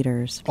our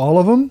leaders. All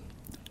of them?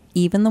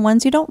 Even the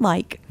ones you don't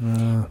like.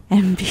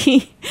 And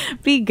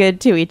be good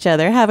to each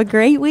other. Have a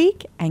great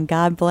week, and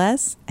God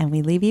bless. And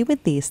we leave you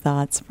with these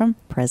thoughts from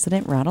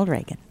President Ronald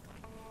Reagan.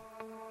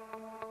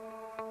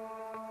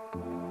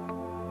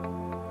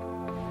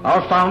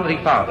 Our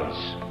founding fathers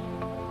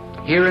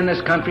here in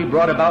this country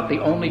brought about the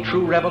only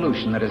true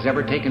revolution that has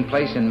ever taken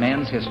place in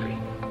man's history.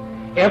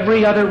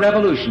 Every other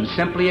revolution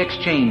simply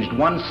exchanged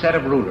one set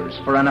of rulers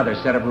for another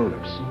set of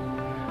rulers.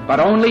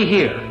 But only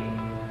here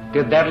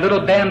did that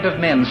little band of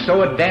men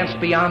so advance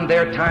beyond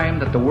their time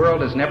that the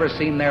world has never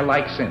seen their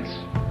like since,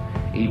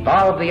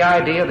 evolve the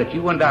idea that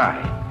you and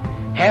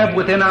I have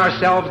within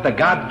ourselves the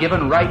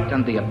God-given right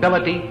and the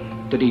ability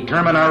to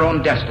determine our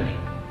own destiny.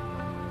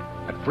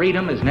 But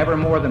freedom is never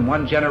more than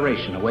 1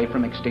 generation away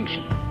from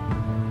extinction.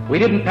 We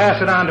didn't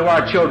pass it on to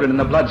our children in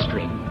the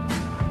bloodstream.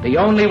 The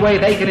only way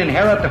they can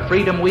inherit the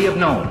freedom we have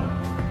known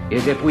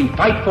is if we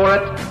fight for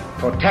it,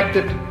 protect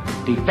it,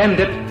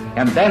 defend it,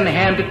 and then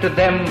hand it to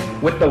them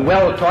with the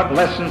well-taught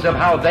lessons of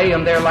how they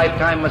in their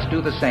lifetime must do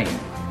the same.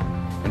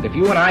 And if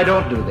you and I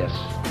don't do this,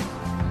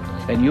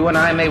 then you and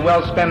I may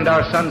well spend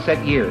our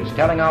sunset years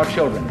telling our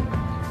children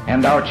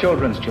and our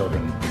children's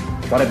children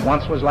what it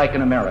once was like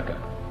in America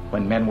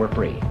when men were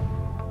free.